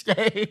can't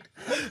escape.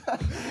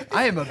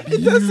 I am a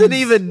It doesn't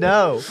even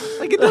know.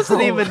 Like, it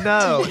doesn't even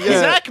know.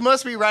 Zach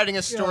must be writing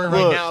a story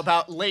right Look. now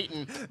about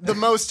Leighton, the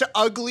most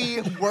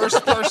ugly,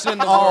 worst person in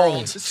the Oh,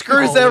 world.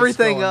 screws Always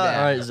everything going up. down.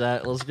 All right,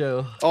 Zach, let's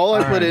go. All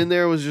I put right. in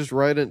there was just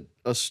write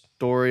a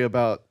story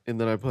about, and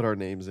then I put our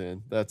names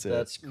in. That's it.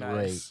 That's great.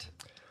 Nice.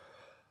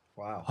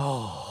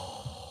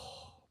 Wow.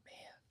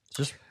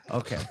 Just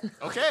Okay.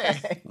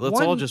 Okay. Let's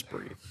One- all just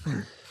breathe.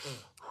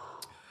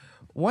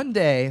 One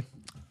day,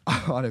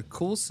 on a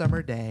cool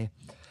summer day,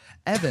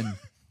 Evan,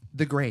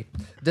 the Great,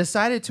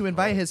 decided to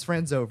invite his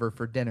friends over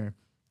for dinner.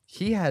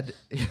 He had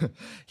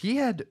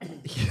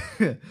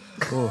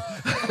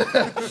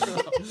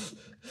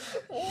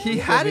he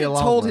hadn't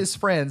told his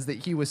friends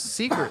that he was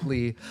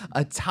secretly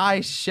a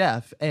Thai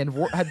chef and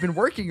had been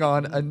working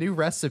on a new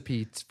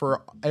recipe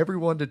for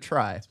everyone to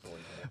try.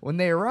 When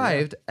they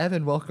arrived,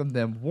 Evan welcomed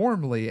them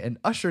warmly and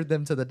ushered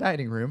them to the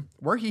dining room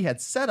where he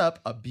had set up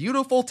a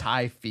beautiful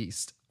Thai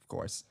feast. Of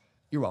course.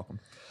 You're welcome.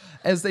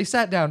 As they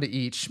sat down to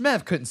eat,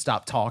 Schmev couldn't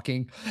stop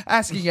talking,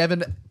 asking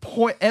Evan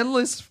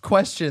endless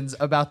questions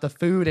about the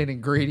food and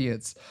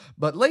ingredients.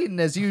 But Leighton,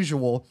 as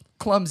usual,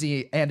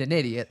 clumsy and an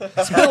idiot,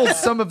 spilled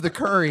some of the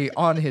curry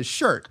on his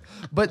shirt.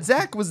 But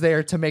Zack was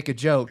there to make a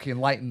joke and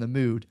lighten the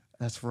mood.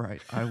 That's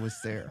right, I was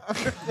there.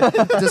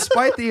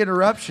 Despite the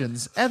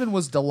interruptions, Evan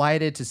was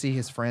delighted to see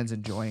his friends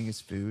enjoying his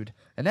food.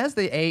 And as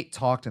they ate,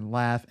 talked, and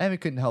laughed, Evan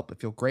couldn't help but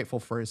feel grateful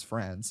for his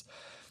friends.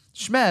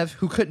 Schmev,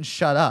 who couldn't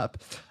shut up,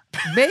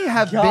 may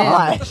have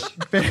been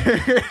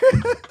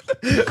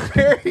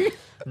very,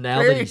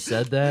 now that he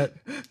said that,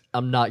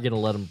 I'm not gonna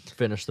let him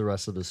finish the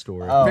rest of the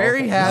story. Oh,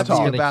 very okay. I'm happy just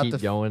gonna about keep the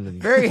going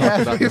and very talk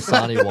happy about the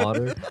Dasani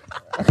water.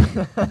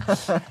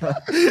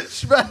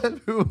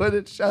 Schmev, who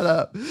wouldn't shut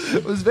up,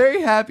 was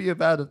very happy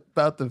about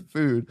the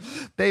food.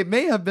 They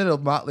may have been a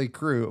motley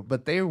crew,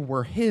 but they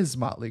were his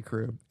motley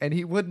crew, and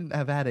he wouldn't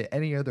have had it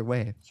any other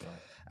way.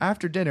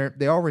 After dinner,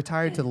 they all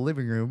retired to the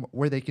living room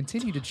where they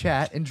continued to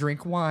chat and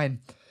drink wine.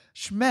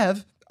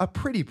 Schmev, a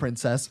pretty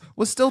princess,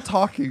 was still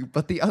talking,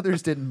 but the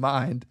others didn't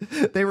mind.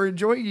 They were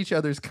enjoying each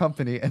other's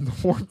company and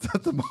the warmth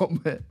of the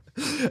moment.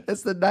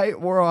 As the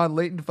night wore on,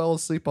 Leighton fell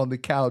asleep on the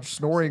couch,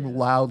 snoring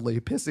loudly,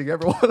 pissing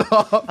everyone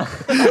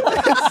off.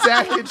 And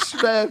Zack and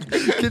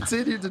Schmev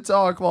continued to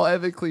talk while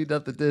Evan cleaned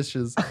up the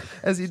dishes.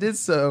 As he did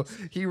so,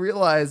 he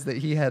realized that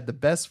he had the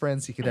best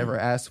friends he could ever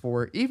ask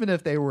for, even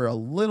if they were a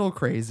little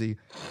crazy.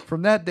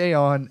 From that day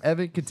on,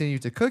 Evan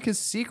continued to cook his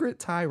secret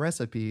Thai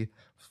recipe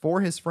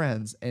for his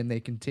friends, and they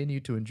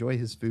continued to enjoy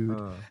his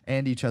food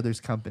and each other's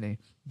company.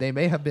 They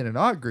may have been an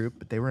odd group,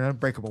 but they were an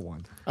unbreakable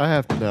one. I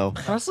have to know.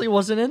 Presley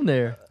wasn't in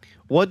there.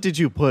 What did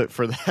you put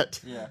for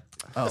that?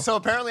 So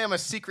apparently I'm a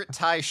secret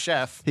Thai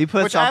chef. He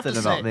put which I have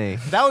something to about say, me.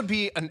 That would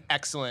be an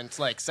excellent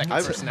second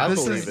I personality.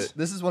 believe it.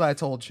 This is what I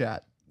told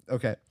chat.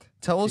 Okay.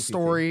 Tell a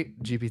story,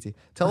 GPT.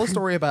 Tell a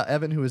story about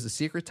Evan, who is a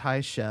secret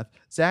Thai chef,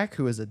 Zack,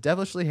 who is a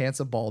devilishly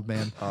handsome bald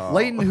man,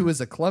 Leighton, who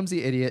is a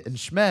clumsy idiot, and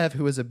Schmev,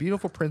 who is a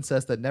beautiful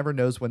princess that never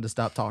knows when to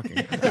stop talking.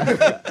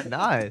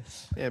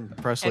 Nice. And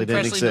Presley And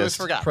didn't Presley Lewis exist.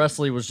 forgot.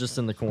 Presley was just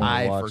in the corner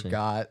I watching.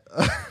 forgot.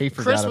 He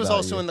forgot Chris was about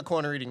also you. in the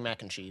corner eating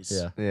mac and cheese.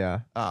 Yeah. Yeah.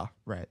 Ah,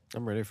 right.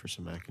 I'm ready for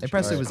some mac and And cheese.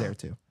 Presley was there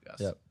too.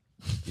 Yep.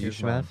 You,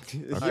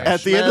 Schmev? Alright,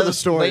 At the end of the Schmev,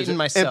 story, Leighton, and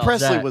myself.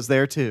 Presley Zach. was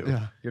there too.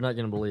 You're not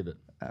gonna believe it.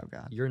 Oh,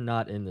 God. You're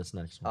not in this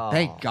next one.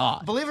 Thank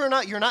God. Believe it or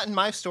not, you're not in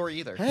my story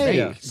either. Hey,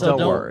 Yeah. So don't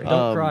don't worry.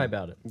 don't cry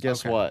about it.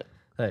 guess Okay. what?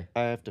 Hey.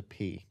 I have to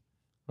pee.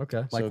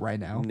 Okay. Like right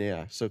now?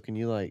 Yeah. So can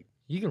you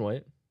You can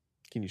wait.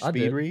 can you I speed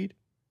did. read?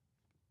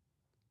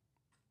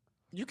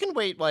 You can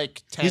wait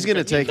like 10 He's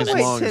gonna take minutes. as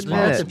wait long 10 as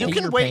minutes. possible. You Pee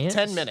can your wait pants?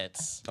 10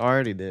 minutes. I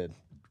already did.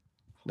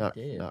 Not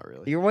Yeah.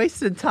 really. You're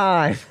wasting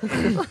time.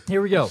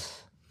 Here we go.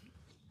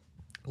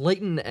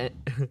 Leighton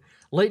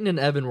and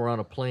Evan were on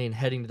a plane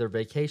heading to their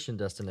vacation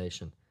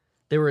destination.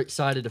 They were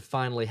excited to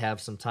finally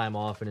have some time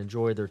off and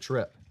enjoy their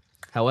trip.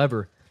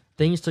 However,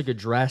 things took a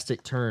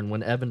drastic turn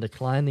when Evan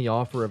declined the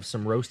offer of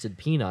some roasted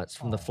peanuts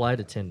from the flight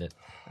attendant,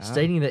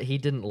 stating that he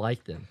didn't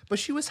like them. But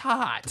she was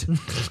hot.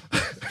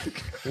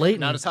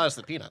 Leighton, Not as hot as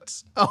the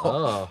peanuts.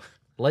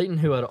 Leighton,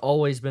 who had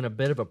always been a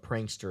bit of a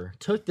prankster,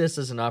 took this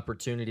as an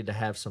opportunity to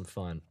have some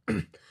fun.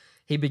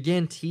 He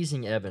began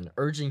teasing Evan,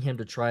 urging him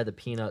to try the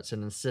peanuts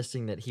and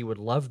insisting that he would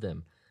love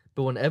them.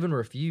 But when Evan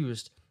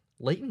refused,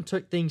 Leighton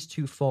took things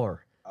too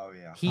far. Oh,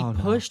 yeah. He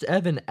pushed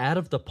Evan out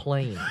of the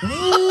plane.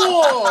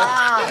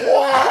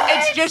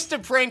 It's just a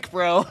prank,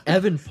 bro.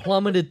 Evan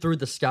plummeted through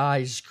the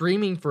sky,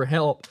 screaming for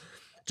help.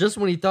 Just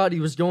when he thought he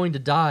was going to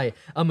die,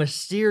 a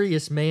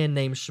mysterious man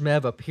named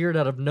Shmev appeared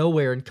out of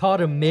nowhere and caught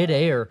him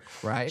midair.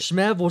 Right.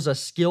 Shmev was a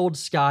skilled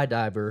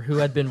skydiver who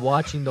had been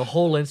watching the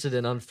whole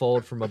incident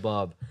unfold from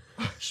above.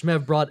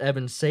 Shmev brought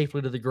Evan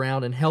safely to the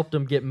ground and helped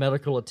him get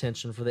medical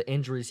attention for the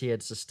injuries he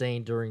had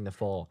sustained during the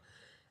fall.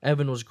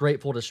 Evan was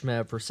grateful to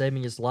Shmev for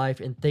saving his life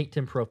and thanked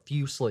him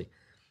profusely.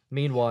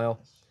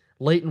 Meanwhile,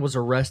 Leighton was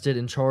arrested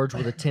and charged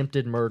with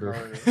attempted murder.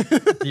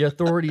 The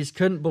authorities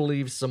couldn't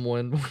believe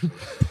someone would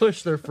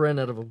push their friend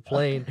out of a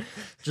plane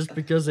just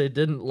because they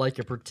didn't like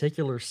a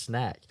particular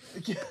snack.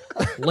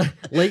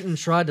 Leighton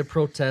tried to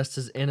protest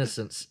his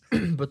innocence,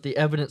 but the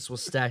evidence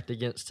was stacked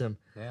against him.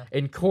 Yeah.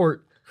 In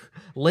court,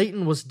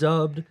 Leighton was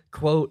dubbed,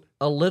 quote,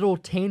 a little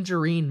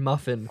tangerine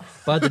muffin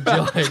by the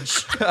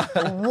judge.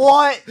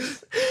 What?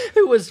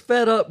 Who was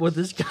fed up with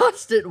his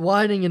constant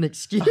whining and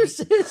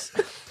excuses.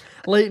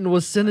 Leighton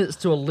was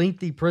sentenced to a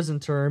lengthy prison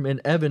term, and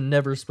Evan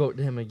never spoke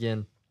to him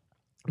again.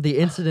 The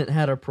incident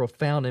had a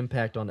profound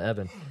impact on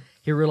Evan.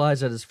 He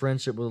realized that his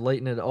friendship with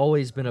Leighton had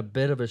always been a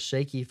bit of a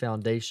shaky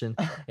foundation,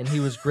 and he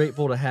was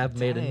grateful to have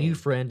made a new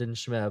friend in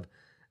Shmev.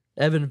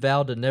 Evan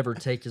vowed to never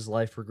take his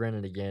life for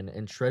granted again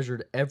and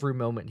treasured every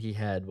moment he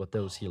had with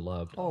those he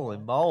loved. Holy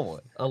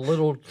moly. A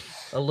little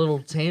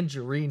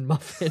tangerine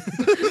muffin.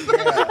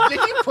 Did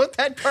you put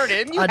that part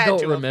in? You I had don't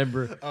to.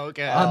 remember.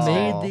 Okay. I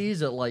made Aw.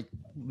 these at like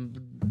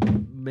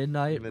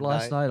midnight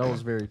last night. I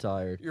was very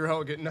tired. You're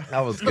all good. No.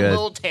 That was A good.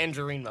 little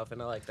tangerine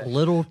muffin. I like that.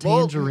 Little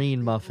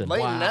tangerine muffin.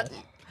 Leighton, Wow. that-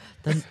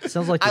 That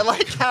sounds like I a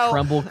like how-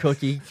 crumble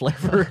cookie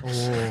flavor.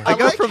 I got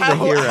like from the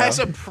how, hero. as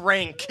a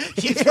prank,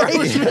 he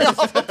throws me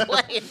off a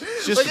plane.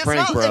 It's just a prank,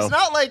 not, bro. it's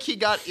not like he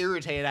got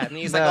irritated at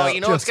me. He's like, No, oh, you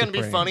know what's just a going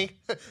to be prank.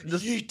 funny?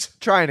 Just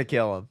trying to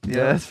kill him. Yeah,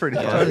 that's pretty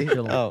funny.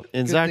 Oh,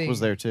 and Good Zach thing-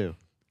 was there too.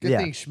 Good Yeah.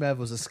 thing Shmev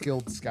was a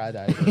skilled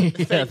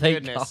skydiver. Yeah,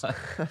 thank goodness.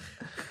 God.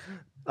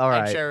 All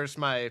I right. cherish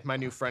my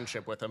new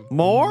friendship with him.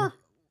 More?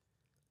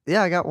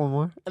 Yeah, I got one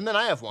more. And then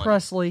I have one.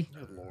 Presley,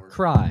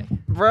 cry.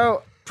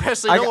 Bro,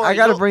 Presley, I don't worry.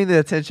 got to you'll- bring the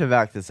attention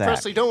back to Zach.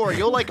 Presley, don't worry.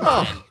 You'll like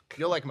mine.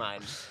 You'll like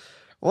mine.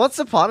 Once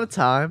upon a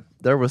time,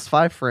 there was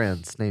 5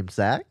 friends named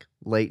Zack,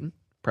 Leighton,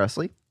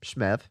 Presley,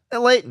 Shmev,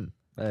 and Leighton.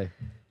 Hey,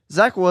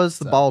 Zack was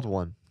the bald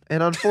one,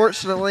 and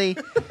unfortunately,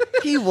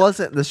 he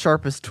wasn't the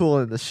sharpest tool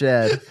in the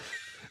shed.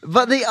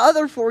 But the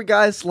other 4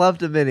 guys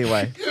loved him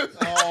anyway.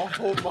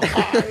 Oh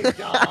my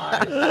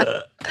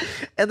god.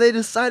 And they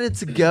decided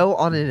to go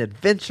on an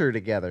adventure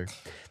together.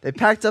 They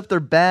packed up their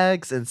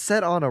bags and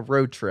set on a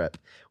road trip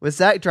with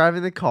Zack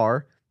driving the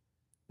car.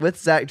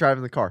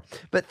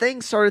 But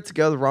things started to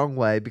go the wrong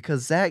way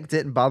because Zack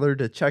didn't bother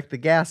to check the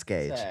gas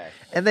gauge.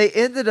 And they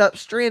ended up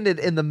stranded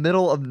in the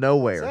middle of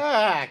nowhere.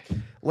 Zack.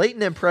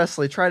 Leighton and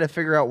Presley tried to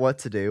figure out what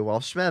to do,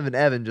 while Shmev and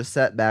Evan just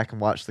sat back and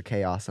watched the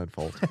chaos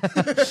unfold.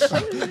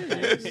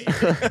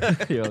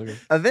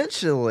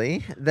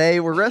 Eventually, they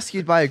were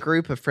rescued by a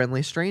group of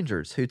friendly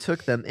strangers who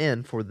took them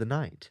in for the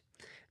night.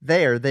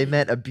 There, they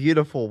met a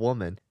beautiful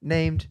woman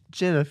named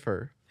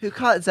Jennifer, who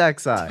caught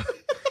Zack's eye.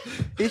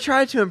 He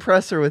tried to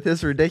impress her with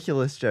his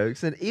ridiculous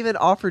jokes and even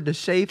offered to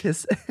shave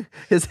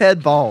his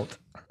head bald.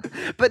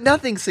 But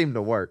nothing seemed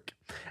to work.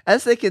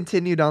 As they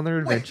continued on their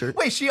adventure...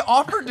 Wait, she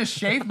offered to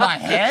shave my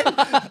head?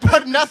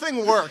 But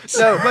nothing worked.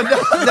 No,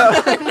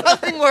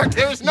 Nothing worked.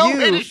 There was no You-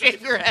 way to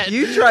shave your head.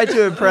 you tried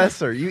to impress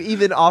her. You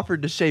even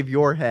offered to shave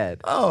your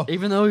head. Oh.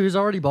 even though he was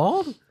already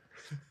bald?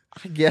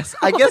 I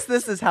guess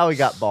this is how he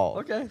got bald.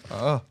 Okay.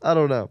 Oh. I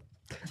don't know.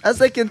 As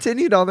they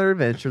continued on their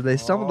adventure, they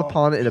stumbled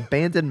upon an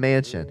abandoned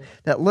mansion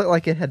that looked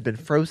like it had been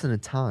frozen in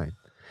time.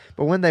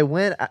 But when they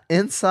went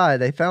inside,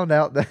 they found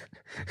out that,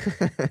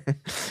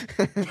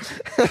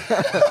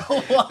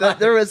 that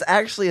there was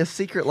actually a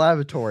secret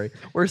laboratory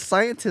where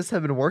scientists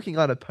had been working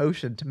on a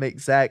potion to make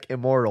Zack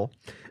immortal.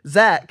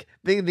 Zack,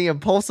 being the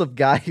impulsive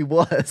guy he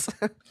was,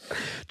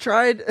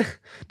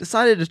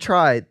 decided to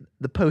try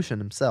the potion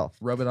himself.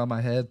 Rub it on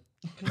my head.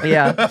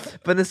 Yeah,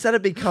 but instead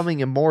of becoming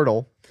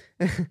immortal,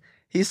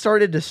 he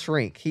started to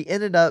shrink. He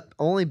ended up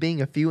only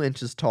being a few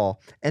inches tall,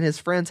 and his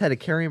friends had to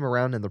carry him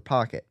around in their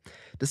pocket.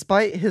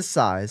 Despite his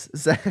size,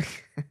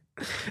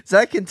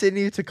 Zack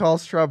continued to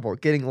cause trouble,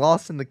 getting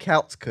lost in the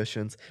couch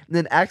cushions and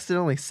then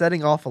accidentally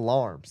setting off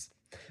alarms.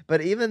 But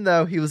even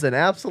though he was an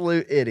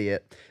absolute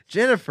idiot,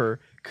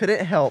 Jennifer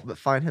couldn't help but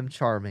find him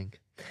charming.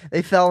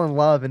 They fell in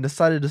love and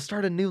decided to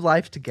start a new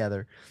life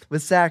together,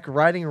 with Zack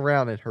riding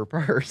around in her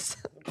purse.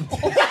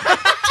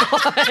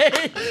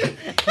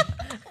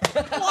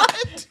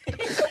 What?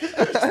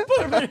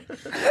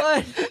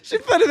 She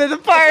put him in the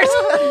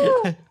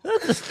purse.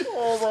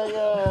 Oh my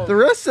god. The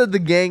rest of the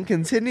gang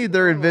continued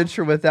their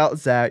adventure without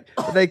Zack,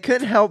 but they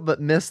couldn't help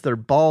but miss their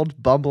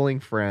bald, bumbling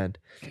friend.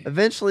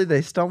 Eventually,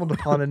 they stumbled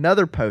upon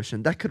another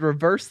potion that could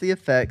reverse the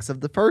effects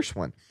of the first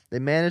one. They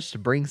managed to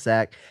bring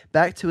Zack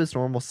back to his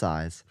normal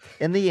size.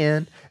 In the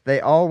end,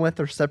 they all went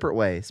their separate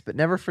ways, but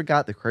never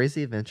forgot the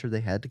crazy adventure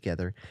they had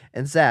together.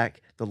 And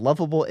Zack, the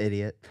lovable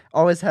idiot,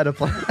 always had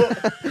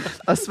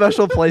a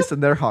special place in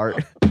their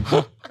heart.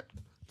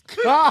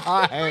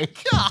 God.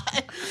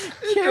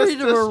 Carried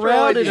him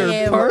around in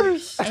her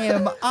purse.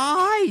 Am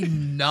I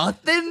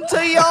nothing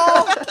to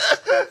y'all?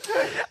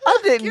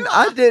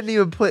 I didn't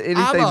even put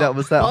anything that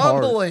was that hard. I'm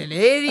a bumbling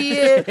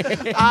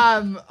idiot.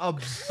 I'm a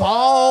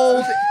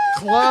bald,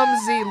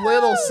 clumsy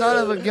little son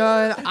of a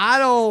gun. I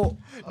don't.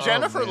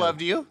 Jennifer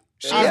loved you.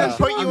 She even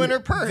put you in her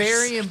purse.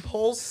 Very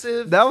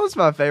impulsive. That was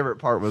my favorite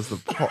part. Was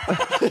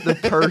the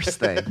purse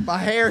thing. My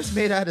hair's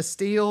made out of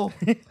steel.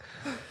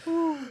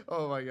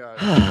 Oh my god.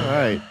 All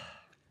right.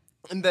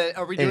 And then,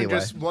 are we doing Anyway.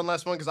 just one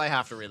last one? Because I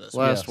have to read this.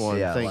 Last Yes, one.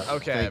 yeah, Thank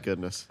Okay.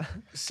 goodness.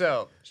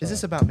 So, Is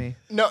this about me?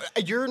 no,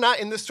 you're not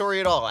in the story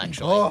at all,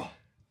 actually.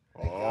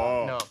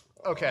 No.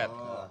 Okay.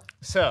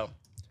 So,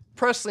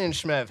 Presley and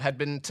Shmev had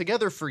been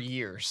together for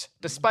years,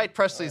 despite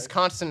Presley's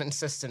constant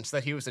insistence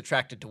that he was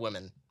attracted to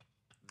women.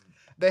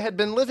 They had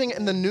been living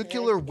in the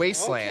nuclear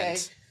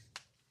wasteland.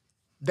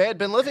 They had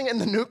been living in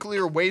the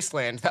nuclear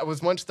wasteland that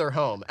was once their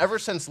home, ever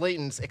since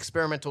Layton's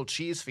experimental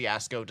cheese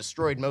fiasco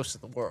destroyed most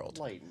of the world.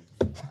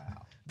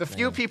 The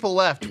few people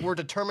left were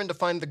determined to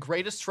find the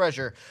greatest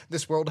treasure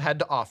this world had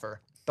to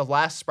offer, the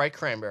last Sprite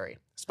Cranberry,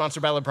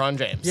 sponsored by LeBron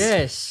James.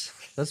 Yes,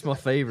 that's my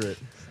favorite.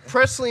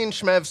 Presley and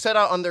Shmev set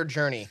out on their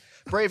journey,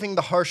 braving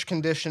the harsh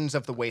conditions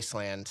of the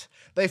wasteland.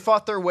 They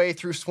fought their way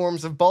through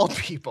swarms of bald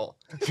people.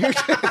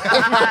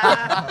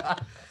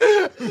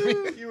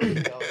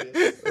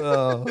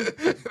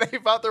 They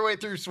fought their way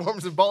through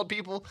swarms of bald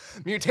people,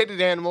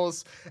 mutated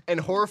animals, and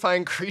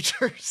horrifying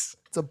creatures.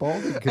 It's a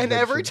balding And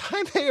every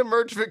time they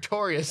emerged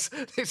victorious,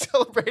 they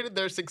celebrated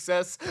their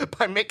success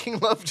by making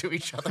love to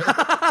each other.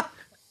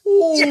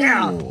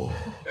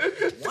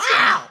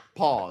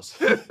 Pause.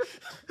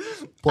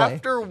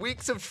 After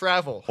weeks of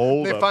travel,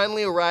 they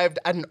finally arrived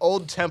at an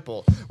old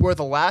temple where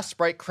the last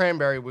Sprite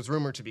Cranberry was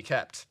rumored to be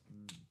kept.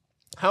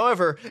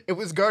 However, it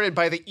was guarded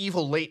by the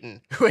evil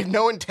Layton, who had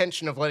no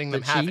intention of letting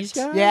them have Cheese it.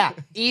 guy? Yeah,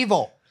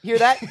 evil. Hear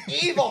that?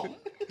 Evil.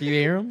 Do you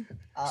hear him?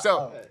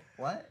 So,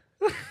 What?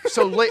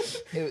 so,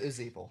 It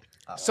was evil.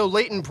 so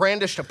Layton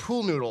brandished a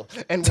pool noodle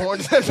and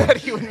warned them that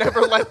he would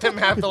never let them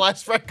have the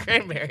last Sprite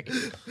Cranberry.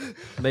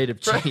 Made of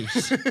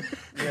cheese.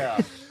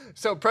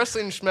 So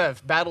Presley and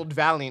Shmev battled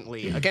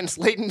valiantly against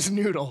Layton's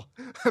noodle,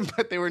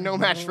 but they were no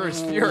match for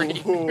his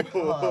fury.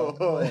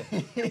 Oh,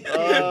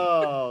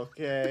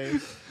 okay.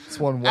 It's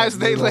one As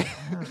they lay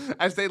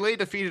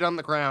defeated on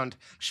the ground,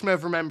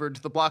 Shmev remembered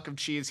the block of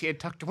cheese he had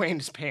tucked away in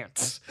his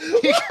pants.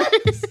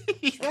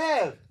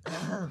 I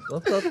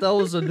thought that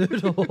was a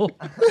noodle.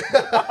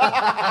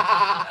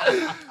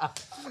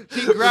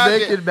 He grabbed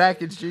Naked it.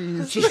 mac and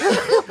cheese.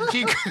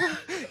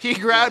 He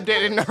grabbed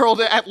it and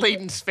hurled it at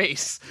Layton's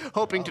face,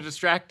 hoping to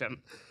distract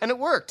him. And it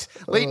worked.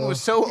 Layton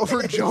was so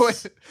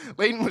overjoyed.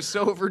 Layton was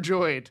so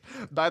overjoyed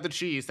by the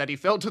cheese that he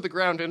fell to the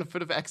ground in a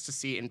fit of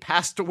ecstasy and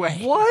passed away.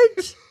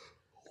 What?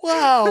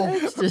 Wow.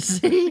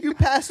 Ecstasy? You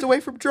passed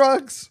away from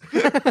drugs.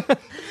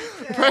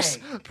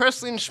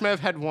 Presley and Shmev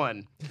had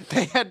won.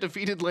 They had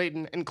defeated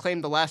Layton and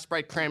claimed the last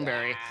Sprite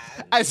Cranberry.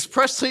 As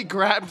Presley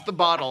grabbed the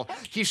bottle,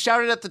 he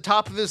shouted at the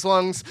top of his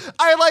lungs,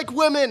 "I like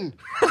women!"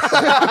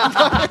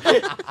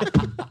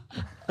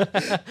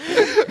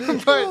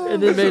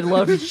 And then made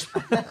love.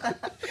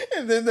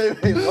 And then they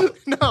made love.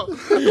 No,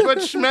 but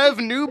Shmev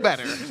knew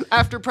better.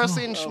 After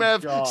Presley and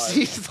Shmev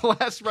seized the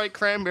last Sprite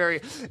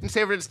Cranberry and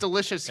savored its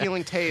delicious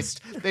healing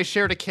taste, they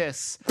shared a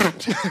kiss.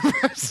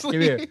 Presley,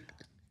 Give here.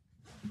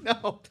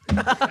 No.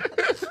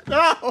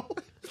 No.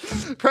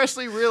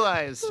 Presley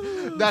realized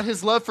that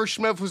his love for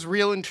Shmev was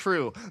real and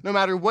true, no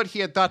matter what he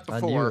had thought I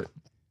knew before. it.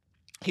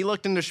 He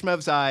looked into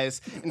Shmev's eyes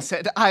and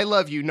said, "I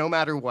love you no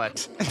matter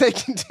what." And they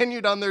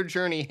continued on their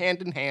journey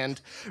hand in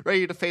hand,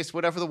 ready to face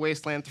whatever the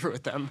wasteland threw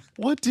at them.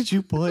 What did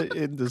you put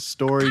in the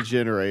story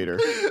generator?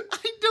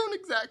 I don't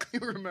exactly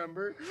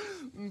remember,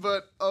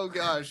 but oh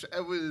gosh,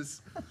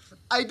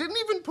 I didn't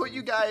even put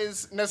you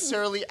guys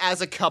necessarily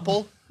as a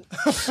couple.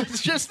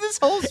 It's just this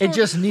whole story. It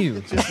just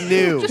knew.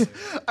 New.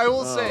 I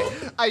will say,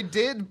 I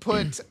did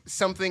put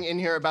something in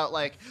here about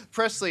like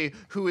Presley,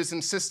 who is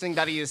insisting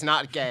that he is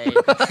not gay.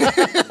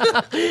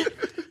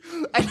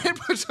 I did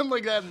put something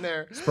like that in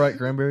there. Sprite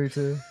Cranberry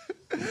too.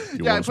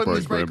 Yeah, I put in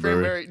the Sprite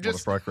cranberry. Want a Just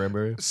Sprite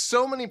cranberry?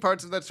 so many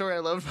parts of that story I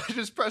loved. I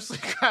just Presley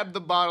grabbed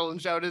the bottle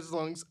and shouted his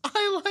lungs,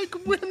 "I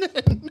like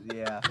women."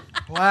 Yeah.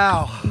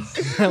 Wow.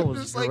 That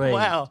was Just great. like,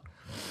 wow.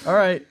 All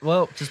right,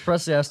 well, just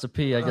Presley has to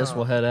pee. I guess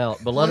we'll head out.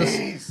 But let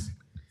us.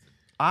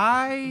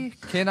 I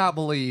cannot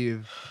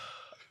believe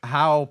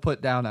how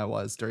put down I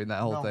was during that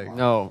whole thing.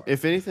 No,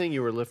 if anything,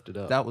 you were lifted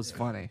up. That was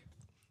funny.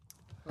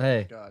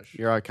 Hey, Gosh.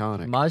 You're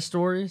iconic. my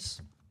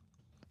stories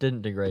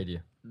didn't degrade you.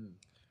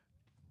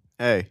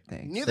 Hey,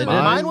 Thanks. Neither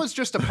Mine- mine was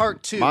just a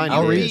part 2. Mine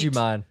I'll did. read you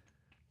mine.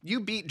 You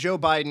beat Joe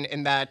Biden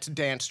in that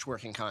dance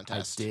twerking I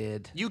contest.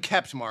 did. You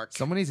kept Mark.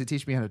 Someone needs to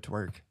teach me how to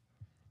twerk.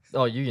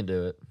 Oh, you can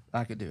do it.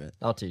 I could do it.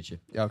 I'll teach you.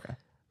 Okay.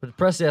 But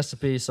Presley has to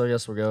pee, so I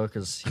guess we'll go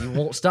because he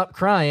won't stop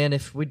crying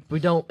if we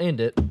don't end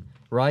it,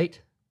 right?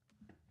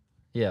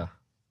 Yeah.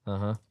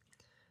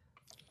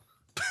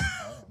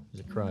 He's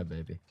a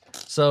crybaby.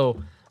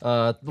 So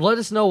let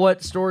us know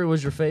what story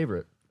was your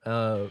favorite.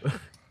 Yeah,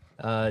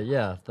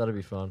 that'd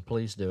be fun.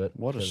 Please do it.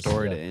 what a 'cause,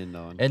 story yeah. to end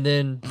on. And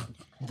then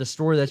the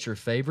story that's your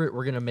favorite,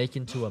 we're gonna make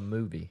into a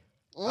movie.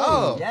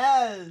 Oh,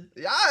 Yes.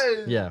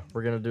 yeah. Yeah,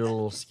 we're gonna do a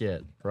little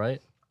skit,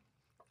 right?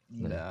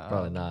 No.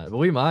 Probably not, but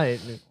we might.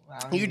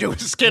 You do a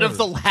skit of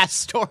the last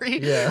story.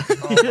 Yeah.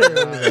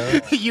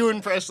 You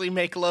and Presley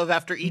make love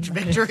after each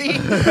victory.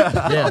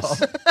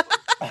 Yes.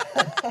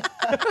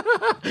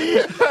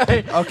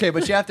 Okay,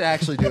 but you have to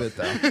actually do it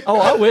though. Oh,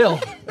 I will.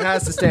 It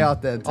has to stay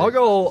authentic. I'll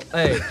go.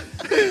 Hey,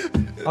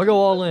 I'll go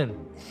all in.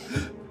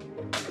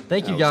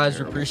 Thank you was guys. We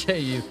terrible.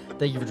 appreciate you.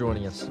 Thank you for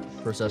joining us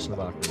for a session of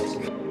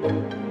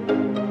awkwardness.